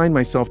 I find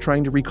myself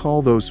trying to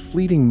recall those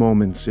fleeting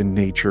moments in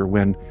nature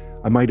when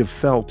I might have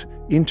felt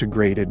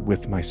integrated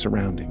with my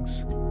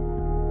surroundings.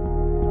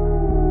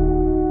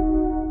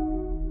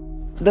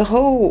 The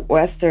whole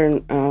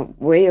Western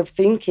way of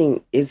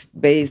thinking is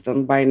based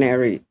on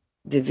binary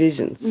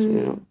divisions,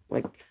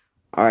 like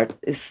art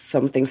is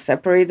something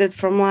separated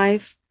from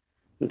life.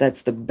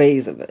 That's the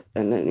base of it.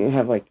 And then you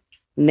have like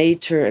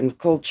nature and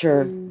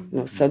culture,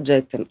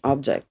 subject and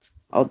object,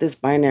 all these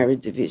binary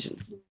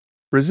divisions.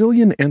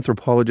 Brazilian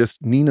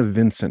anthropologist Nina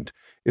Vincent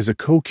is a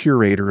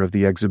co-curator of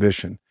the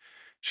exhibition.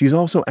 She's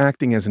also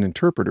acting as an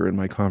interpreter in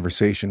my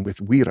conversation with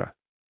Wira.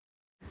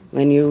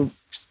 When you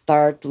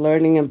start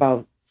learning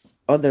about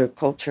other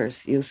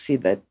cultures, you see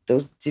that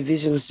those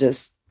divisions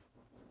just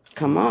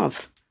come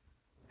off.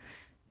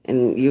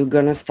 And you're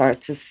going to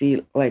start to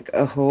see like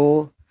a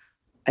whole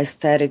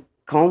aesthetic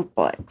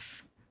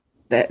complex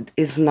that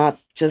is not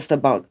just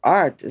about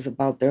art, it's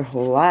about their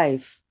whole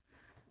life.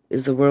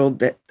 It's a world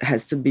that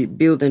has to be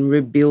built and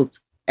rebuilt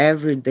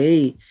every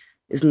day.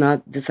 It's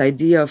not this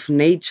idea of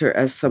nature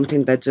as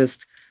something that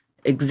just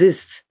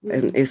exists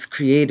and is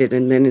created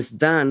and then is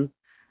done.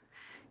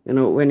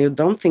 When you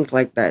don't think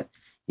like that,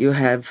 you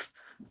have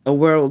a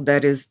world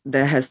that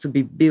has to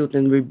be built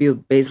and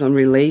rebuilt based on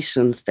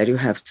relations that you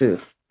have to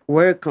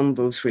work on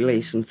those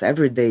relations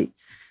every day.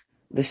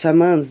 The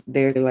shamans,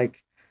 they're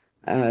like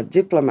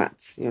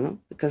diplomats,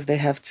 because they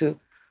have to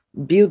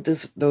build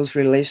those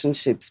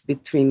relationships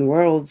between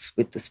worlds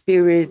with the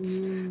spirits,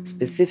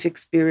 specific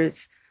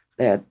spirits,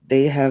 that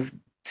they have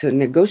to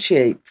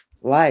negotiate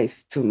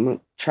life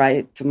to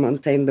try to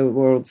maintain the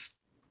world's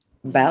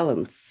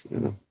balance.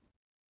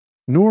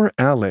 Noor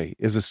Ale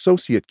is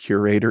associate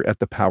curator at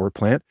the Power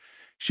Plant.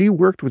 She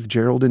worked with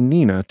Gerald and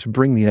Nina to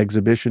bring the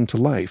exhibition to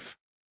life.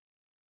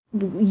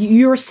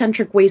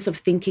 Eurocentric ways of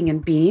thinking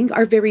and being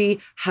are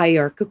very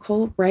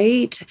hierarchical,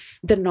 right?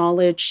 The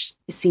knowledge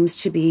seems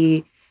to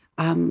be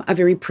a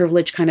very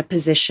privileged kind of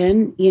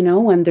position,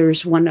 and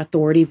there's one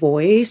authority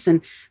voice, and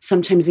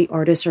sometimes the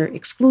artists are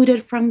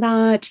excluded from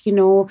that,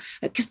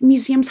 because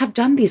museums have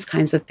done these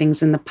kinds of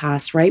things in the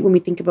past, right? When we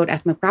think about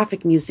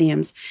ethnographic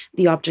museums,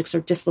 the objects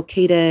are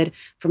dislocated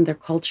from their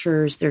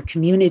cultures, their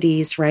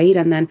communities, right?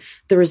 And then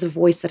there is a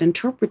voice that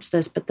interprets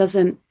this, but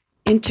doesn't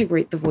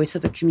integrate the voice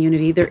of the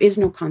community. There is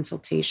no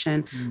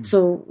consultation.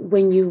 So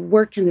when you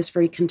work in this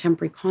very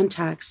contemporary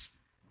context,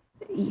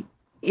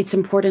 it's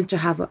important to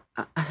have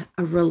a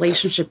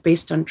relationship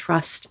based on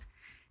trust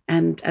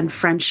and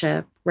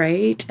friendship,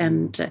 right?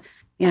 And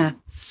yeah.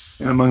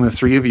 And among the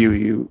three of you,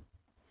 you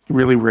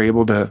really were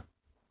able to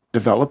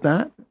develop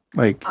that?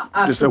 Like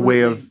just a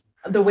way of...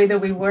 The way that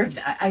we worked,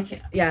 I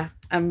can't, yeah.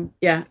 I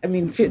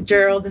mean,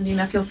 Gerald and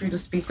Nina, feel free to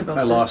speak about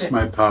I lost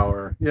my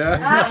power. Yeah.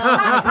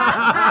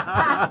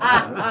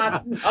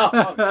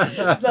 No.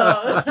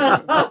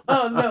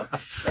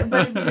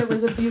 But it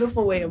was a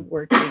beautiful way of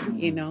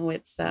working.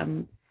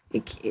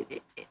 It's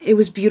it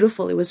was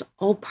beautiful. It was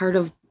all part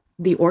of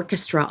the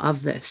orchestra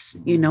of this.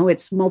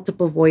 It's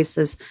multiple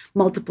voices,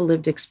 multiple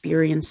lived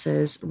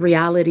experiences,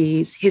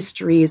 realities,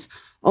 histories,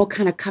 all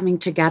kind of coming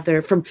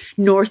together from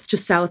north to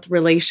south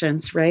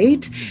relations,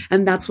 right?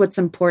 And that's what's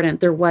important.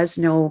 There was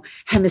no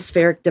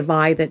hemispheric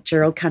divide that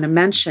Gerald kind of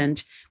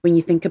mentioned. When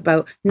you think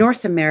about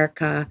North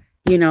America,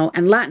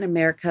 and Latin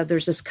America,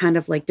 there's this kind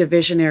of like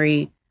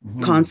divisionary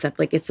concept.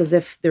 Like it's as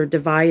if they're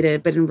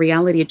divided, but in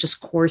reality, it just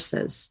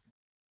courses.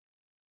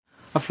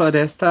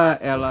 Forest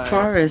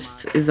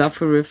is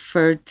often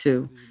referred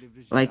to,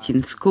 like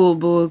in school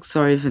books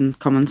or even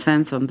common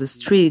sense on the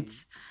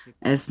streets,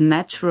 as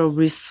natural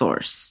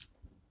resource.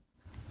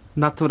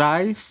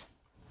 Naturais,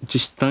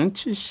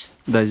 distantes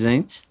da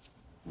gente.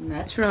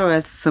 Natural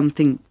as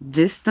something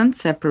distant,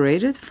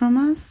 separated from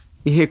us.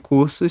 E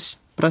recursos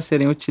para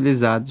serem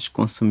utilizados,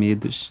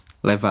 consumidos,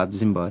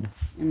 levados embora.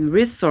 And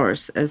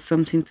resource as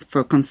something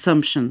for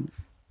consumption.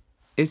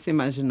 Esse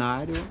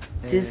imaginário...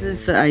 This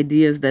is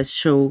ideas that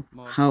show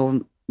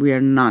how we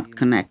are not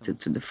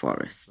connected to the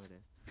forest.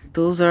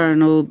 Those are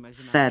an old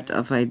set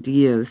of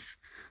ideas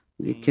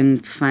You can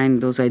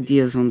find those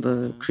ideas on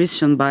the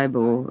Christian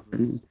Bible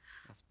and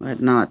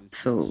whatnot.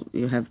 So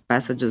you have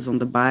passages on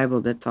the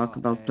Bible that talk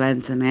about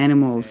plants and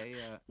animals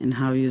and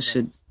how you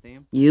should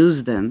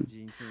use them.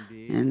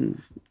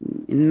 And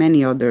in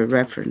many other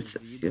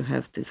references, you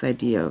have this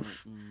idea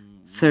of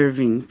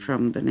serving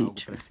from the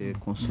nature.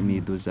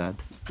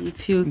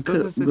 If you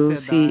go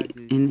see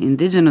in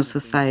indigenous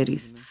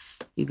societies,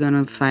 you're going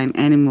to find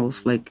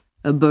animals like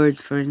a bird,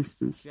 for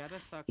instance.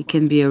 It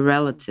can be a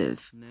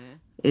relative.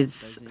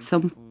 It's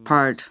some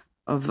part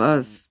of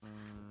us.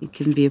 It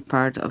can be a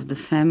part of the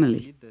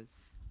family.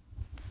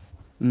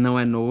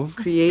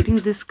 Creating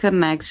this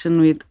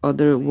connection with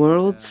other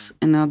worlds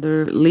and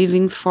other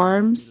living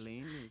forms,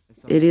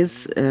 it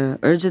is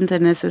urgent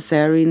and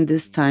necessary in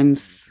these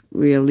times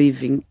we are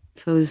living.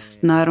 So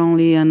it's not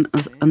only an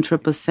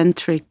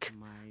anthropocentric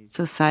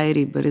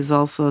society, but it's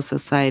also a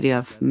society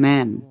of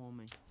men.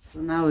 So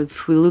now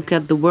if we look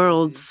at the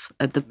worlds,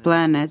 at the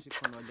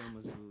planet,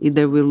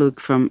 either we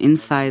look from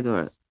inside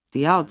or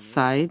the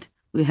outside,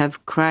 we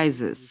have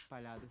crises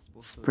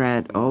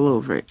spread all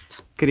over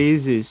it.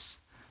 Crises.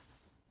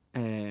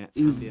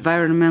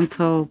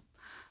 Environmental,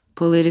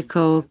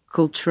 political,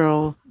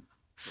 cultural,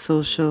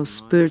 social,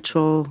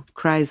 spiritual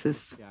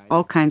crises,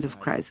 all kinds of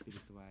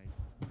crises.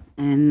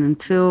 And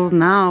until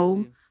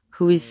now,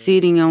 who is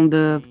sitting on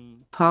the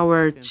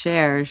power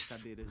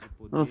chairs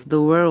of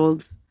the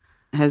world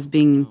has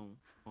been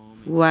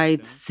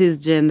white,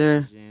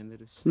 cisgender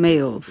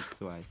males.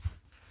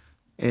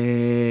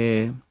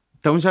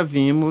 Então já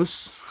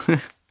vimos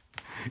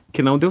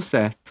que não deu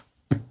certo,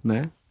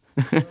 né?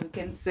 So we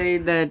can say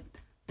that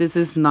this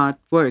is not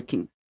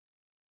working.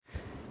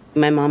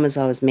 My mom was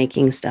always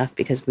making stuff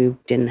because we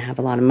didn't have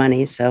a lot of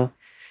money. So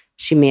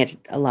she made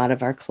a lot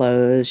of our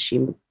clothes.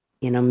 She,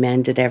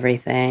 mended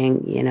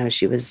everything.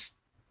 She was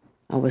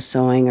always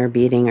sewing or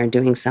beading or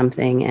doing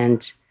something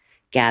and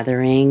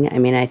gathering. I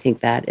mean, I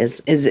think that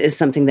is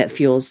something that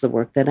fuels the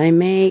work that I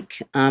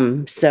make.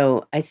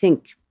 So I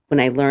think when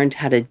I learned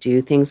how to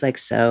do things like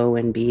sew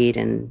and bead,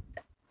 and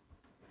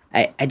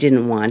I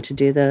didn't want to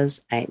do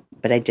those,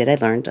 but I did. I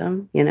learned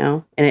them,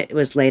 and it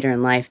was later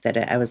in life that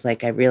I was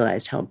like, I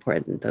realized how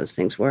important those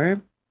things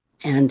were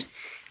and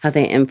how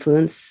they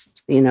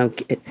influenced,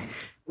 it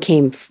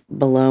came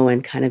below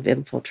and kind of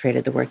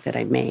infiltrated the work that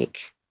I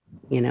make.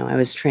 I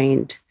was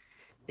trained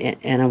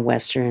in a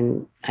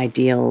Western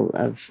ideal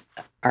of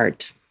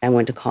art. I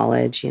went to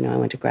college, I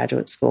went to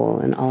graduate school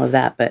and all of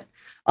that, but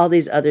all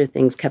these other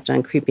things kept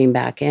on creeping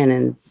back in,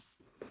 and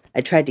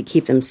I tried to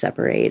keep them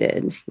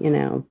separated,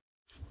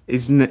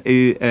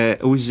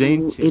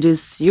 It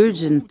is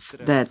urgent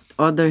that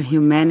other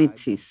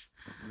humanities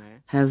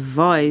have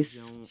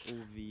voice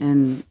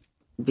and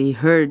be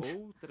heard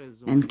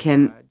and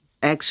can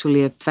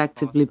actually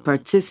effectively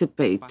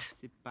participate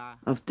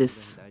of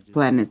this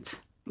planet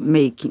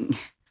making.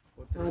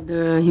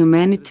 Other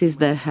humanities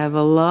that have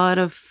a lot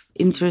of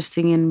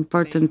interesting and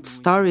important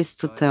stories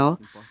to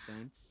tell,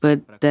 but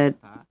that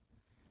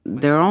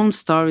their own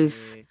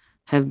stories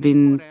have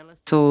been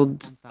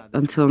told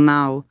until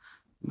now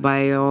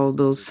by all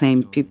those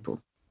same people.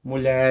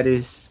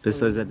 Mulheres,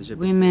 pessoas LGBT.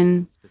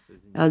 Women,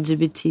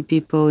 LGBT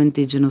people,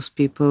 indigenous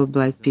people,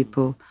 Black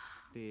people,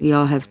 we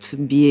all have to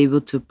be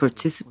able to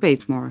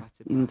participate more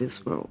in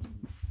this world.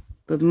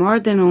 But more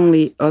than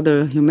only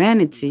other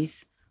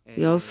humanities,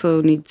 we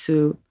also need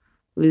to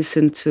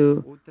listen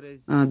to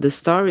the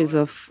stories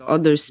of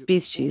other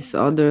species,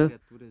 other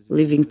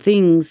living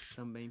things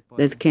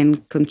that can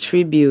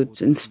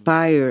contribute,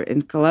 inspire,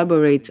 and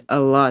collaborate a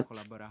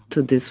lot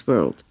to this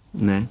world.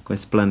 Né? Com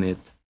esse planeta.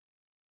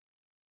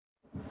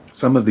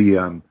 Some of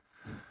the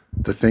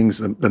things,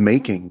 the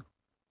making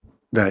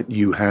that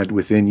you had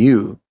within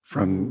you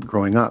from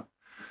growing up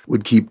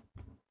would keep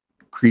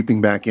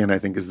creeping back in, I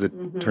think is the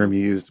term you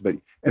used.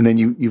 And then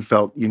you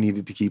felt you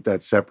needed to keep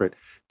that separate.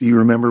 Do you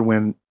remember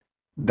when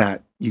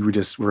that you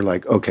were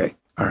like, okay,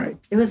 all right?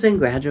 It was in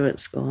graduate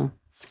school.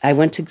 I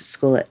went to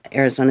school at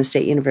Arizona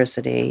State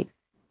University.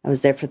 I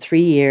was there for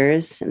 3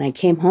 years, and I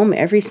came home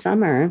every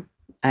summer.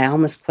 I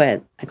almost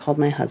quit. I called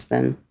my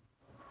husband.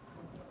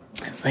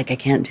 I was like, I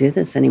can't do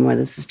this anymore.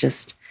 This is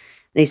just...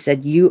 And he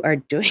said, you are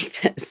doing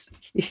this.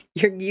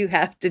 You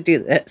have to do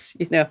this.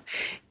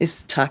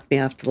 He's talked me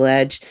off the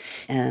ledge.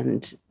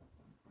 And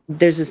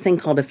there's this thing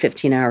called a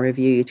 15-hour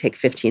review. You take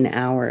 15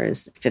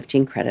 hours,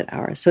 15 credit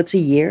hours. So it's a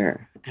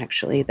year,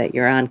 actually, that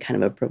you're on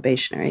kind of a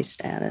probationary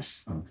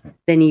status. Okay.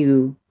 Then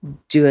you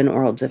do an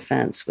oral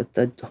defense with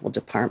the whole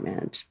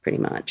department, pretty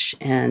much.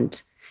 And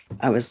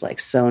I was like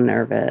so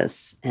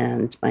nervous.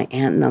 And my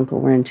aunt and uncle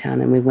were in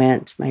town, and we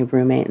went, my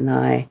roommate and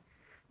I,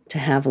 to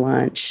have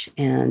lunch.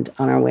 And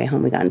on our way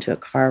home, we got into a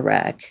car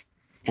wreck.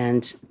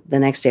 And the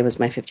next day was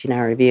my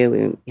 15-hour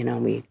review.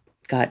 We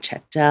got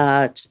checked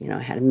out. I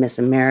had a Miss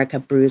America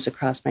bruise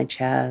across my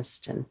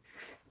chest and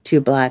 2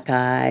 black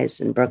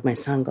eyes and broke my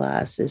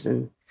sunglasses.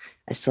 And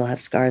I still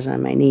have scars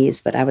on my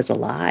knees, but I was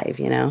alive,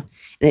 And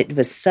it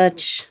was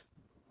such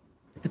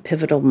a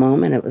pivotal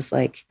moment. It was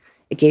like,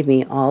 it gave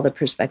me all the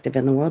perspective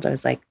in the world. I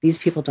was like, these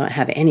people don't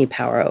have any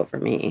power over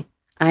me.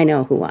 I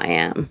know who I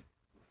am.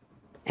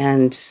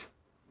 And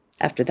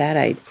after that,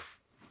 I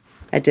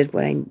did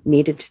what I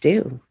needed to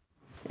do.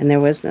 And there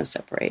was no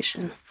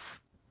separation.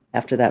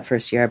 After that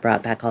first year, I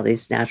brought back all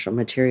these natural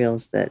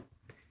materials that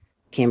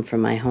came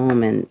from my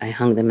home, and I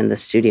hung them in the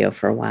studio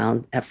for a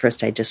while. At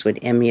first, I just would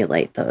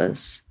emulate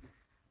those.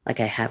 Like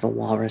I have a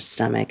walrus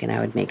stomach, and I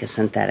would make a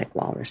synthetic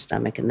walrus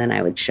stomach, and then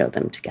I would show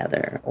them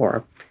together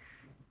or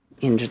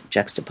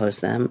juxtapose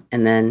them.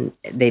 And then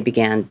they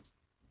began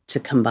to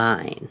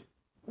combine.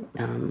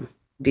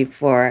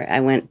 Before I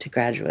went to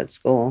graduate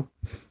school,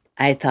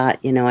 I thought,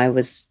 I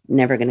was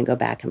never going to go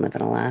back and live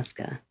in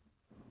Alaska.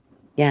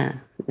 Yeah.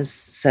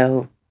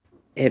 So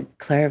it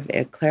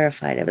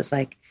clarified. It was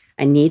like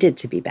I needed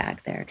to be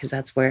back there because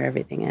that's where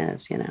everything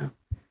is,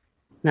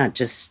 not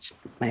just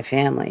my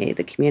family,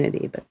 the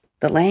community, but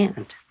the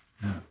land.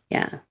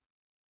 Yeah.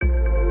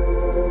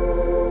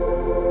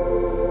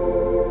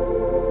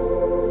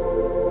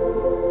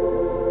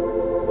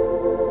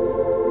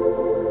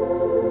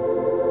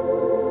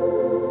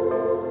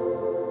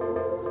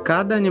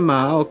 Cada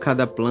animal,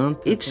 cada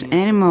planta. Each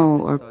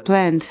animal or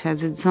plant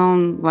has its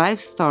own life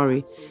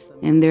story,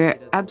 and they're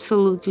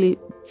absolutely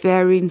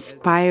very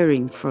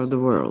inspiring for the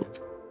world.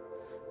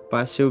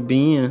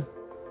 Pachubinha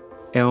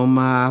é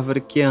uma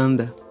árvore que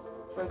anda.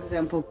 For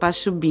example,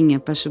 Pachubinha.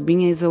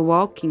 Pachubinha is a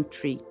walking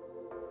tree.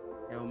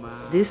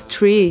 This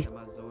tree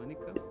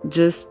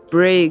just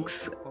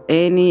breaks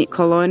any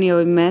colonial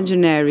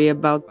imaginary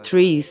about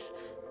trees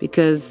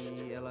because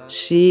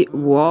she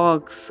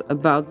walks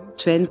about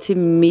 20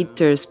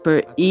 meters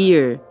per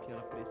year,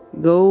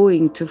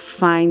 going to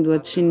find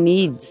what she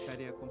needs.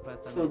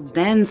 So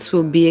dance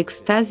will be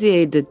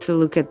extasiated to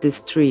look at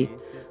this tree.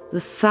 The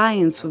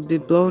science will be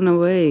blown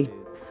away.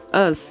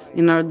 Us,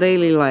 in our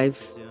daily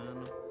lives,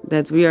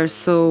 that we are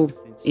so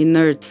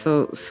inert,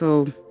 so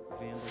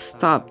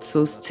stopped,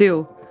 so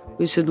still.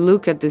 We should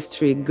look at this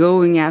tree,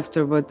 going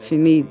after what she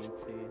needs.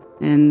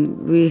 And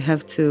we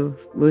have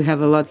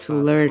a lot to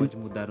learn.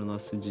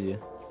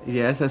 E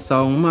essa é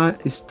só uma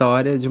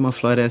história de uma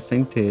floresta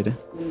inteira.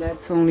 And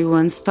that's only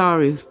one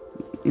story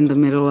in the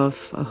middle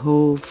of a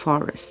whole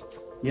forest.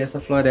 E essa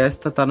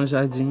floresta tá no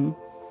jardim.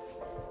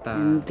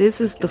 And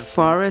this is the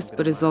forest,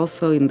 but it's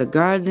also in the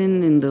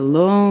garden, in the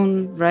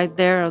lawn, right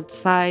there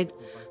outside.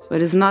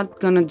 But it's not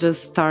gonna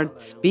just start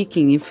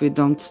speaking if we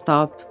don't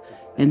stop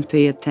and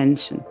pay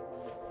attention.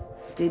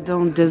 They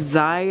don't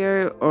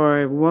desire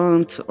or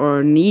want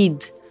or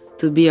need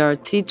to be our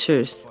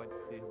teachers.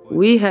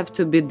 We have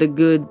to be the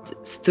good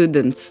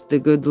students, the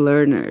good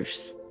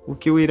learners. O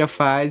que o Ira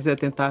faz é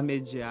tentar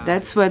mediar.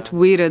 That's what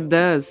Wira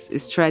does,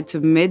 is try to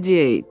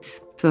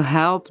mediate, to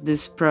help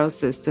this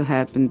process to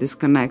happen, this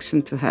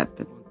connection to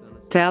happen.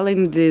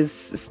 Telling these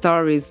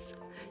stories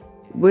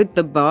with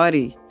the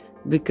body,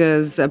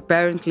 because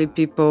apparently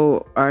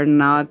people are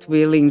not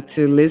willing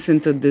to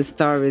listen to these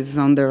stories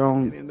on their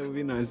own. Eu não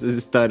ouvi não essas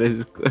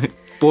histórias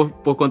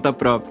por conta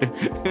própria.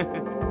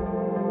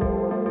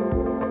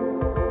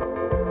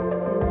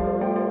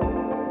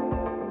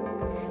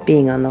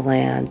 Being on the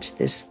land,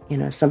 there's,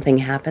 something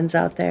happens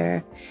out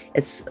there.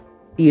 It's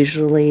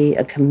usually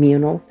a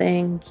communal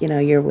thing.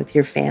 You're with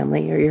your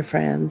family or your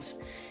friends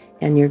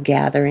and you're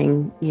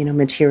gathering,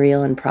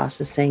 material and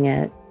processing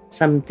it.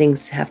 Some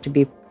things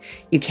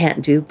you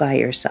can't do by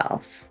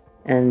yourself.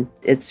 And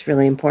it's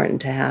really important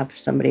to have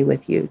somebody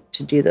with you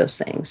to do those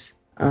things.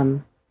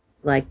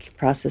 Like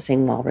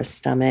processing walrus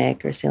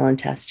stomach or seal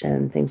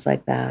intestine, things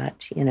like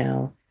that,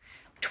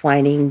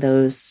 Twining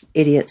those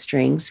idiot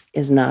strings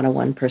is not a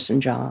one-person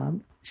job.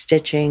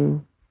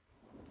 Stitching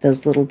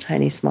those little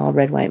tiny small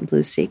red, white, and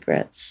blue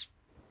secrets.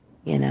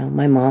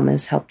 My mom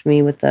has helped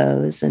me with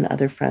those and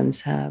other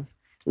friends have.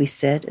 We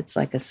sit, it's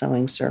like a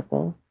sewing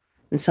circle.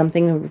 And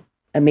something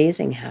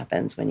amazing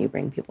happens when you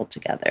bring people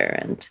together.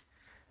 And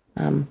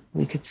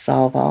we could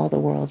solve all the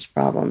world's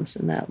problems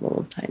in that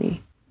little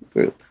tiny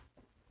group.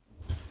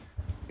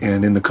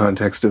 And in the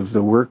context of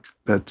the work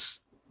that's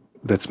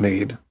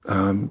made,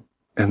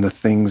 and the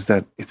things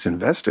that it's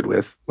invested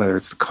with, whether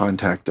it's the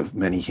contact of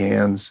many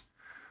hands,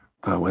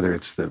 whether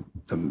it's the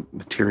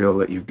material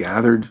that you've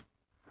gathered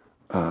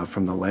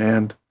from the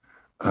land,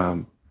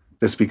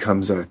 this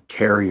becomes a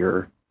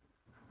carrier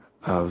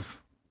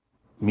of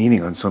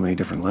meaning on so many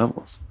different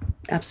levels.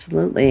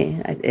 Absolutely.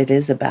 It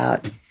is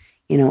about,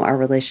 our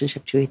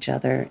relationship to each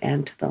other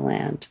and to the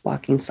land,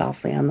 walking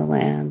softly on the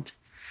land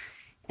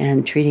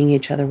and treating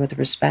each other with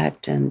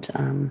respect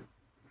and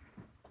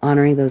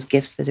honoring those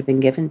gifts that have been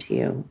given to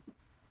you.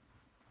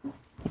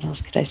 What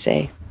else could I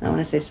say? I want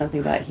to say something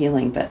about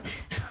healing, but...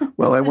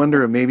 Well, I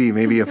wonder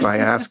maybe if I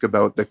ask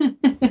about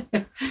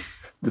the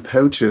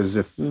pouches,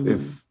 if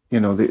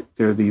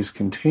there are these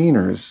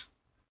containers,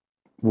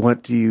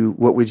 what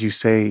would you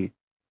say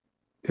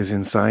is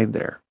inside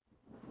there?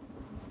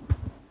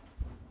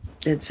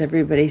 It's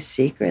everybody's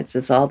secrets.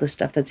 It's all the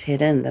stuff that's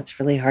hidden,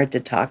 that's really hard to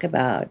talk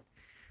about,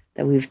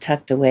 that we've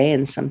tucked away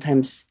and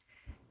sometimes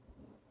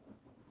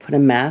put a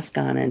mask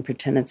on and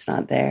pretend it's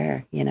not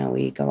there.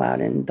 We go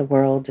out in the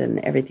world and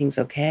everything's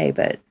okay,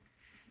 but,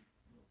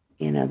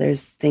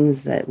 there's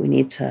things that we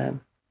need to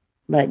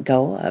let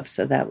go of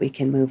so that we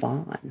can move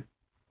on.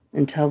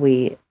 Until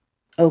we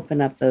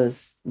open up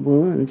those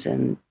wounds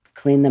and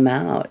clean them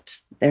out,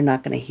 they're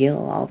not going to heal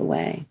all the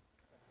way.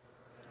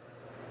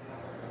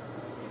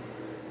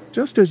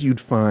 Just as you'd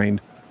find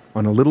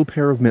on a little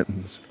pair of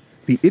mittens,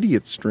 the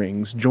idiot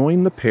strings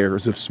join the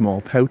pairs of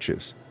small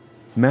pouches.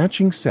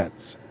 Matching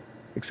sets,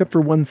 except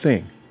for one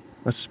thing,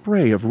 a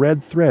spray of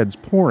red threads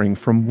pouring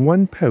from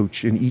one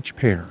pouch in each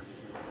pair.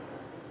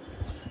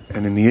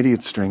 And in the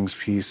idiot strings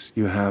piece,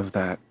 you have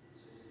that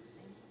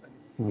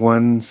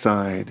one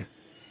side.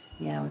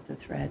 Yeah, with the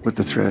thread. With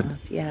the thread. Off.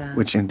 Yeah.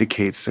 Which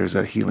indicates there's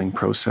a healing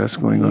process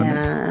going on.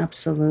 Yeah,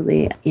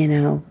 absolutely.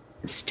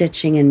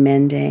 Stitching and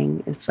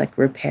mending, it's like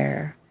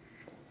repair.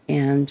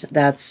 And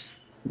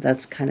that's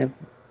kind of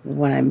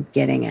what I'm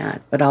getting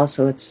at. But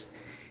also it's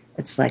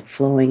like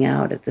flowing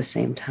out at the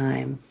same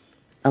time,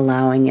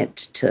 allowing it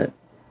to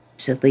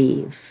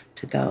leave,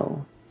 to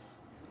go.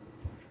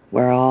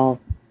 We're all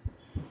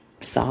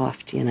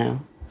soft,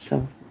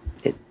 so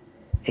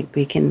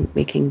we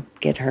can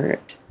get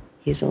hurt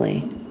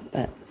easily,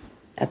 but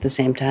at the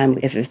same time,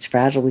 if it's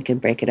fragile, we can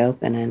break it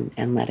open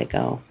and let it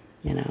go.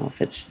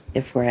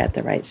 If we're at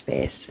the right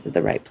space,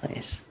 the right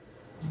place.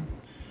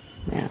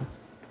 Yeah.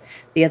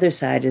 The other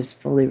side is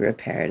fully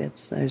repaired.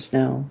 There's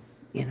no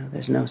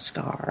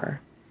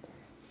scar.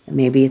 And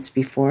maybe it's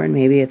before and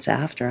maybe it's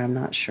after. I'm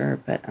not sure,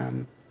 but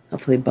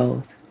hopefully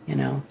both.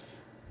 Well,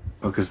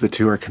 because the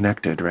two are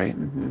connected, right?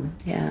 Mm-hmm.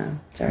 Yeah,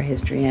 it's our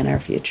history and our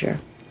future.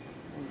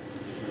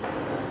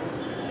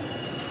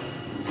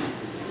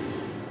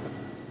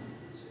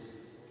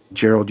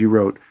 Gerald, you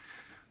wrote,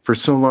 "For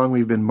so long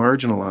we've been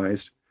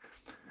marginalized,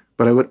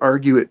 but I would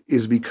argue it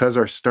is because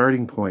our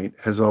starting point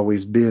has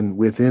always been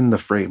within the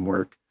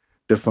framework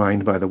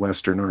defined by the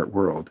Western art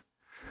world.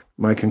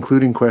 My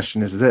concluding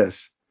question is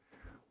this: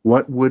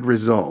 what would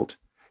result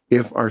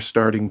if our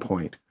starting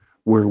point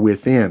were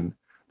within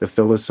the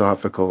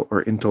philosophical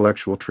or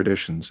intellectual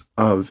traditions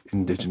of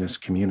Indigenous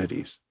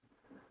communities?"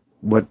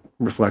 What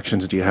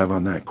reflections do you have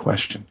on that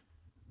question?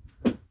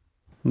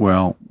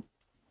 Well,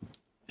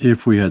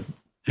 if we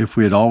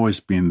had always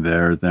been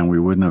there, then we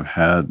wouldn't have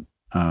had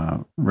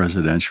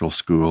residential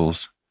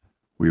schools.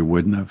 We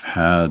wouldn't have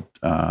had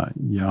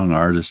young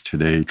artists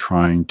today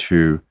trying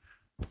to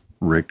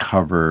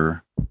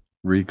recover,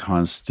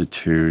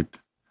 reconstitute,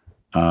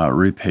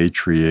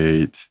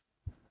 repatriate,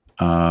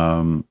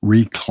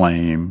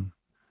 reclaim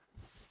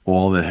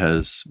all that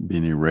has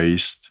been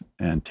erased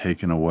and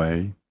taken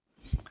away.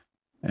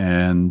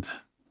 And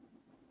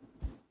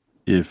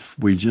if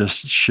we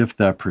just shift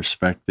that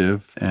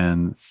perspective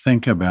and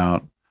think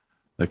about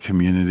the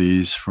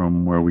communities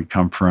from where we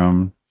come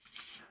from,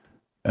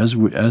 as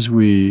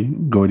we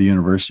go to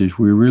universities,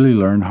 we really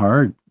learn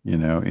hard,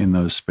 in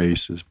those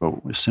spaces.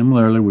 But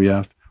similarly,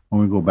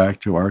 when we go back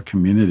to our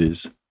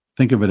communities,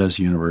 think of it as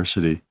a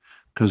university,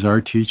 because our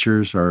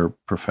teachers, our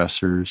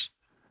professors,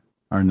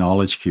 our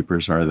knowledge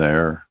keepers are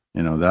there.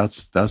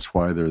 That's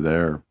why they're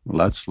there.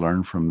 Let's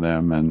learn from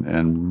them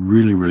and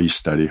really, really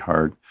study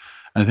hard.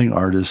 I think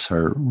artists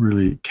are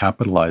really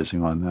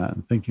capitalizing on that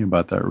and thinking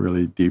about that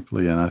really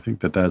deeply. And I think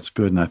that that's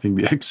good. And I think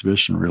the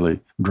exhibition really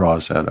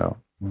draws that out.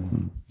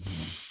 Mm-hmm.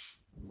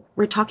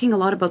 We're talking a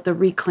lot about the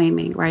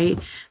reclaiming, right?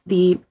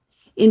 The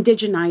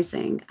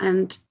indigenizing.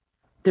 And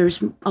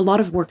there's a lot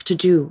of work to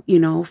do,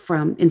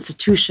 from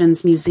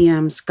institutions,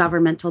 museums,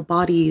 governmental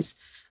bodies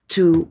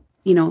to,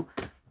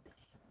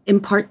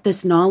 impart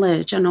this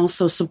knowledge and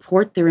also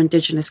support their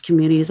Indigenous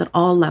communities at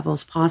all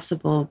levels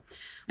possible,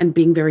 and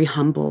being very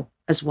humble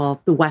as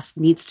well. The West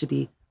needs to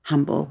be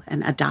humble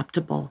and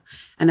adaptable,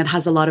 and it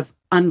has a lot of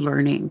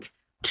unlearning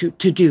to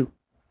do.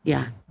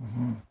 Yeah.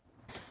 Mm-hmm.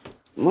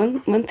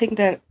 One thing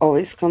that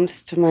always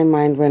comes to my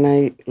mind when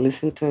I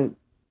listen to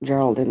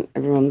Gerald and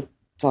everyone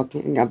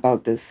talking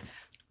about this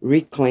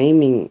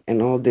reclaiming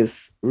and all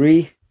these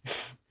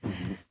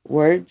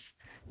words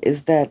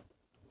is that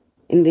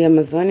in the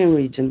Amazonian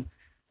region,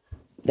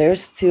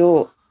 there's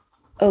still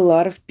a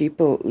lot of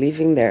people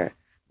living there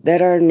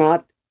that are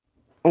not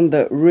on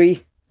the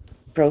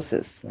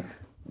process. Yeah.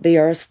 They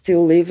are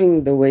still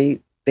living the way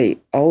they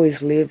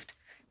always lived.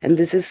 And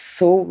this is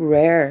so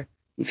rare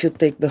if you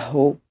take the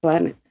whole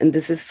planet. And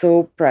this is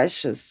so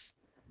precious.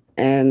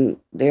 And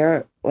they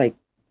are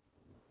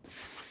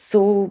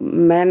so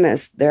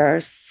menaced. There are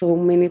so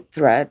many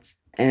threats.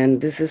 And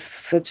this is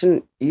such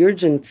an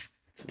urgent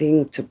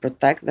thing to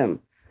protect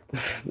them.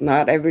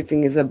 Not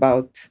everything is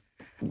about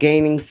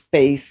gaining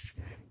space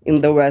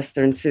in the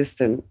Western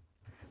system.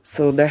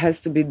 So there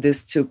has to be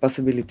these two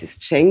possibilities: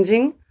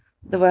 changing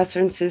the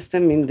Western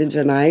system,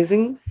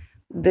 indigenizing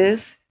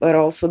this, but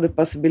also the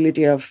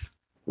possibility of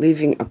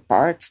living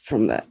apart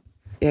from that.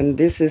 And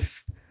this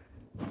is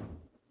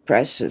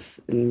precious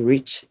and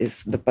rich,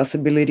 is the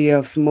possibility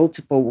of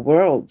multiple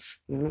worlds,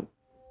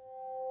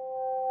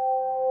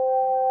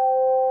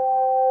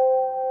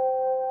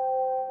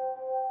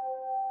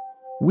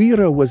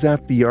 Wira was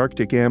at the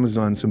Arctic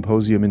Amazon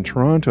Symposium in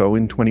Toronto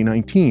in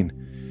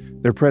 2019.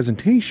 Their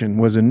presentation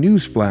was a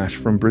news flash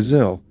from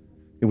Brazil.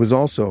 It was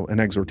also an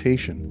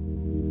exhortation.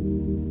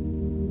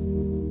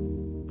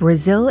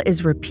 Brazil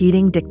is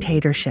repeating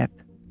dictatorship,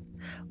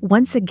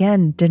 once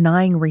again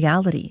denying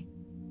reality,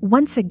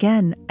 once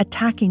again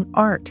attacking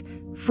art,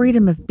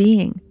 freedom of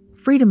being,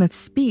 freedom of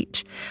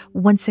speech.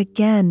 Once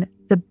again,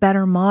 the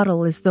better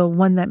model is the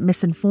one that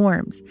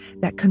misinforms,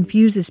 that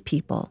confuses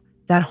people,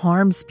 that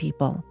harms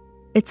people.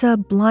 It's a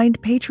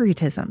blind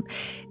patriotism.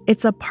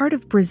 It's a part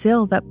of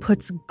Brazil that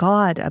puts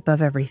God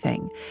above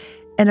everything.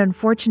 And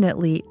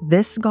unfortunately,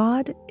 this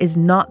God is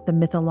not the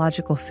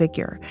mythological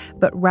figure,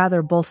 but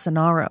rather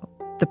Bolsonaro,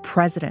 the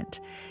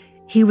president.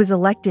 He was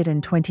elected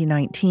in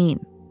 2019.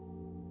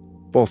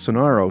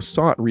 Bolsonaro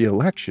sought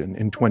re-election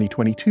in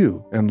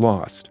 2022 and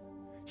lost.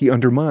 He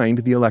undermined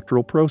the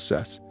electoral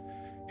process.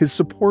 His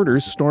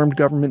supporters stormed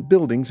government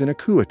buildings in a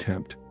coup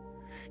attempt.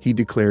 He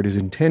declared his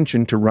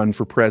intention to run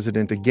for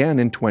president again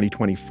in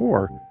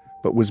 2024,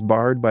 but was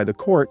barred by the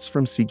courts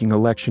from seeking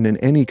election in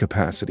any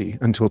capacity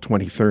until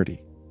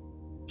 2030.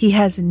 He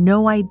has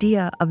no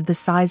idea of the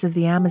size of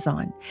the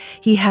Amazon.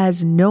 He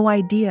has no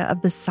idea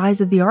of the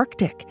size of the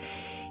Arctic.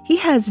 He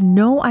has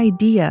no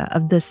idea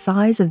of the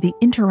size of the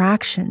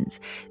interactions,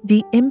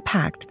 the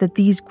impact that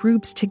these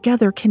groups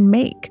together can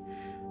make.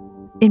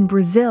 In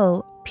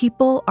Brazil,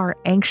 people are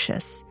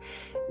anxious.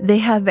 They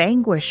have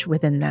anguish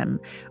within them.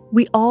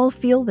 We all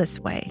feel this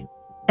way.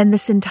 And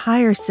this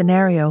entire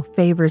scenario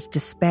favors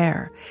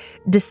despair.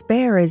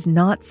 Despair is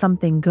not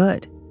something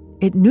good.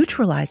 It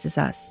neutralizes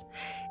us.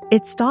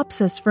 It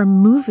stops us from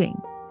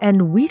moving,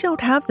 and we don't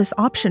have this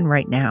option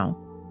right now.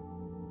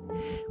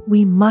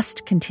 We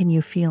must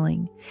continue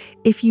feeling.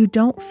 If you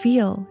don't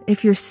feel,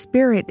 if your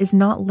spirit is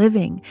not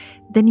living,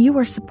 then you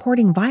are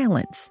supporting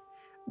violence.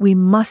 We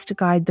must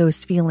guide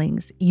those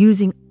feelings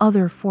using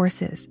other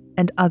forces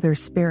and other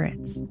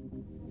spirits.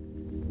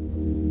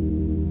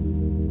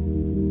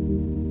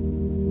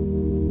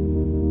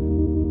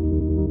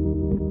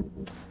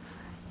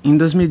 Em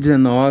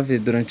 2019,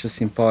 durante o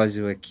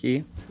simpósio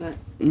aqui,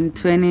 in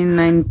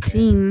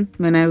 2019,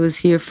 when I was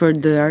here for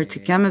the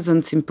Arctic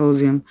Amazon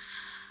Symposium,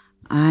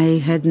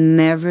 I had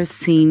never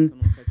seen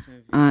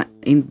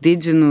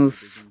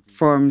indigenous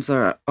forms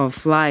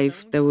of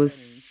life that was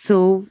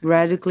so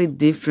radically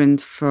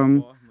different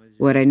from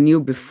what I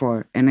knew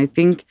before. And I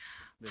think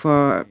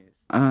for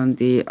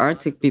the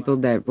Arctic people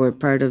that were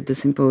part of the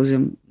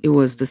symposium, it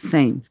was the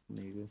same.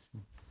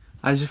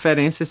 As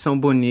diferenças são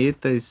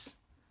bonitas,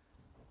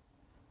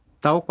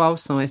 tal qual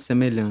são as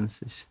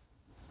semelhanças.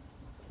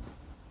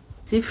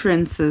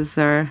 Differences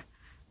are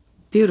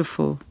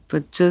beautiful,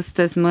 but just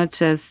as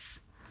much as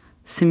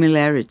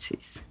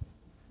similarities.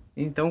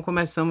 Então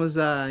começamos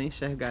a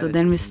enxergar. So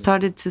then we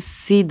started to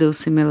see those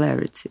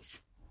similarities.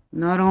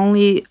 Not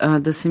only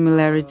the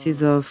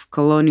similarities of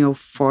colonial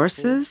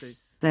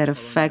forces that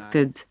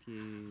affected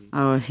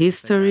our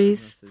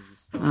histories,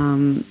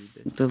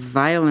 the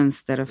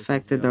violence that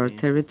affected our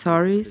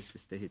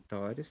territories,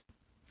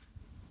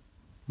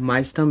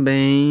 mas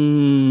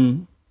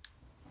também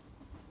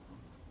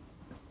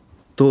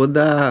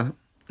toda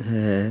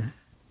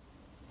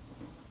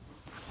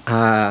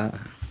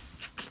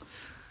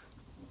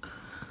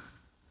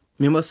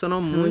me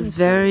emocionou muito. I was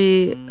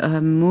very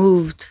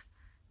moved,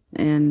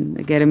 and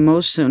I get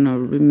emotional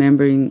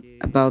remembering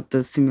about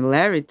the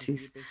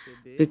similarities,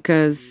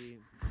 because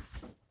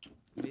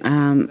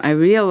I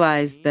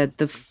realized that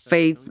the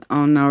faith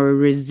on our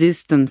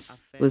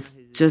resistance was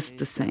just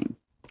the same.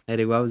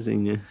 Era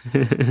igualzinha.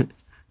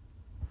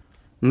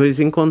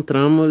 Nos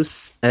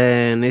encontramos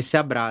nesse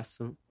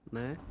abraço,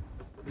 né?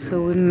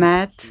 So we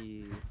met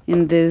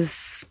in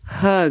this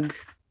hug,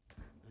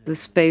 the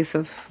space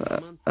of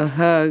a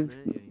hug,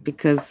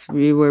 because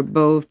we were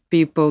both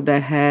people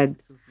that had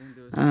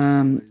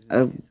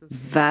a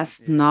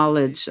vast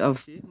knowledge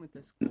of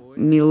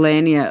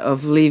millennia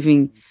of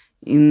living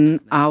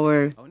in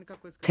our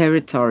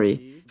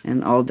territory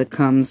and all that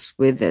comes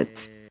with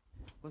it.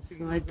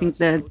 So I think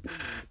that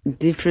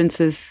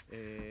differences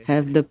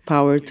have the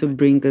power to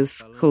bring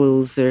us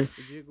closer,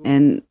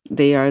 and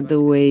they are the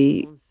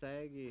way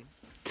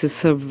to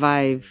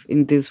survive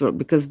in this world,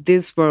 because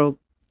this world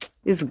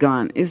is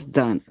gone, it's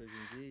done.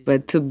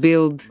 But to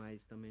build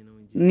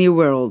new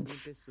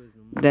worlds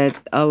that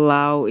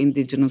allow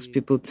indigenous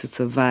people to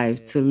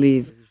survive, to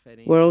live,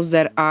 worlds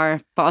that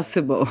are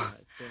possible,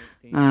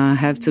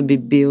 have to be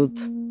built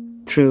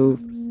through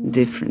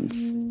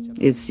difference.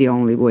 It's the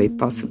only way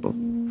possible.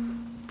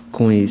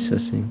 Com isso,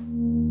 assim.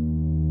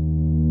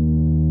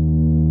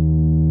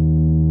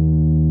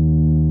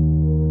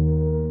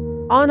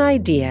 On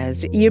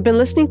Ideas, you've been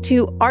listening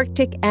to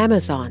Arctic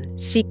Amazon,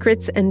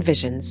 Secrets and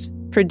Visions,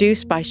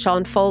 produced by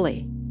Sean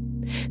Foley,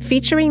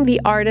 featuring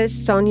the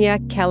artists Sonia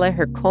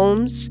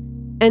Kelleher-Combs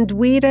and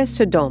Wira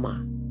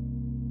Sodoma.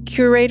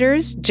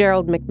 Curators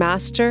Gerald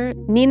McMaster,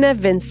 Nina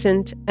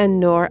Vincent, and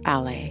Noor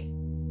Ale.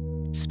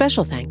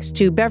 Special thanks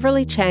to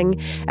Beverly Cheng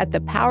at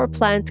the Power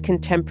Plant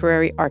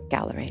Contemporary Art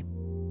Gallery.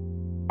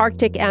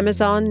 Arctic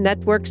Amazon,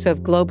 Networks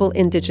of Global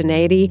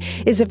Indigeneity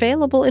is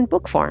available in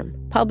book form,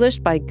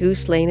 published by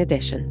Goose Lane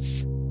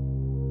Editions.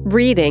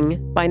 Reading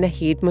by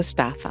Nahid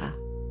Mustafa.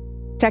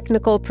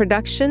 Technical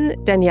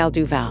production, Danielle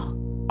Duval.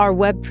 Our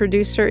web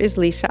producer is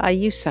Lisa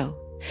Ayuso.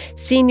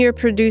 Senior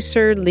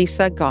producer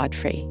Lisa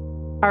Godfrey.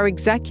 Our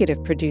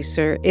executive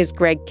producer is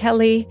Greg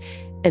Kelly,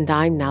 and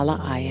I'm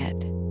Nahlah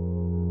Ayed.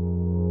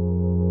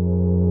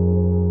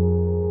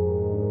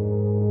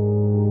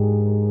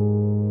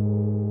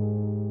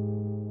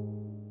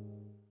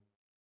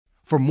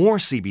 For more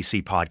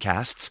CBC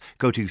podcasts,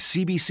 go to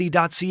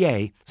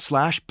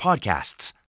cbc.ca/podcasts.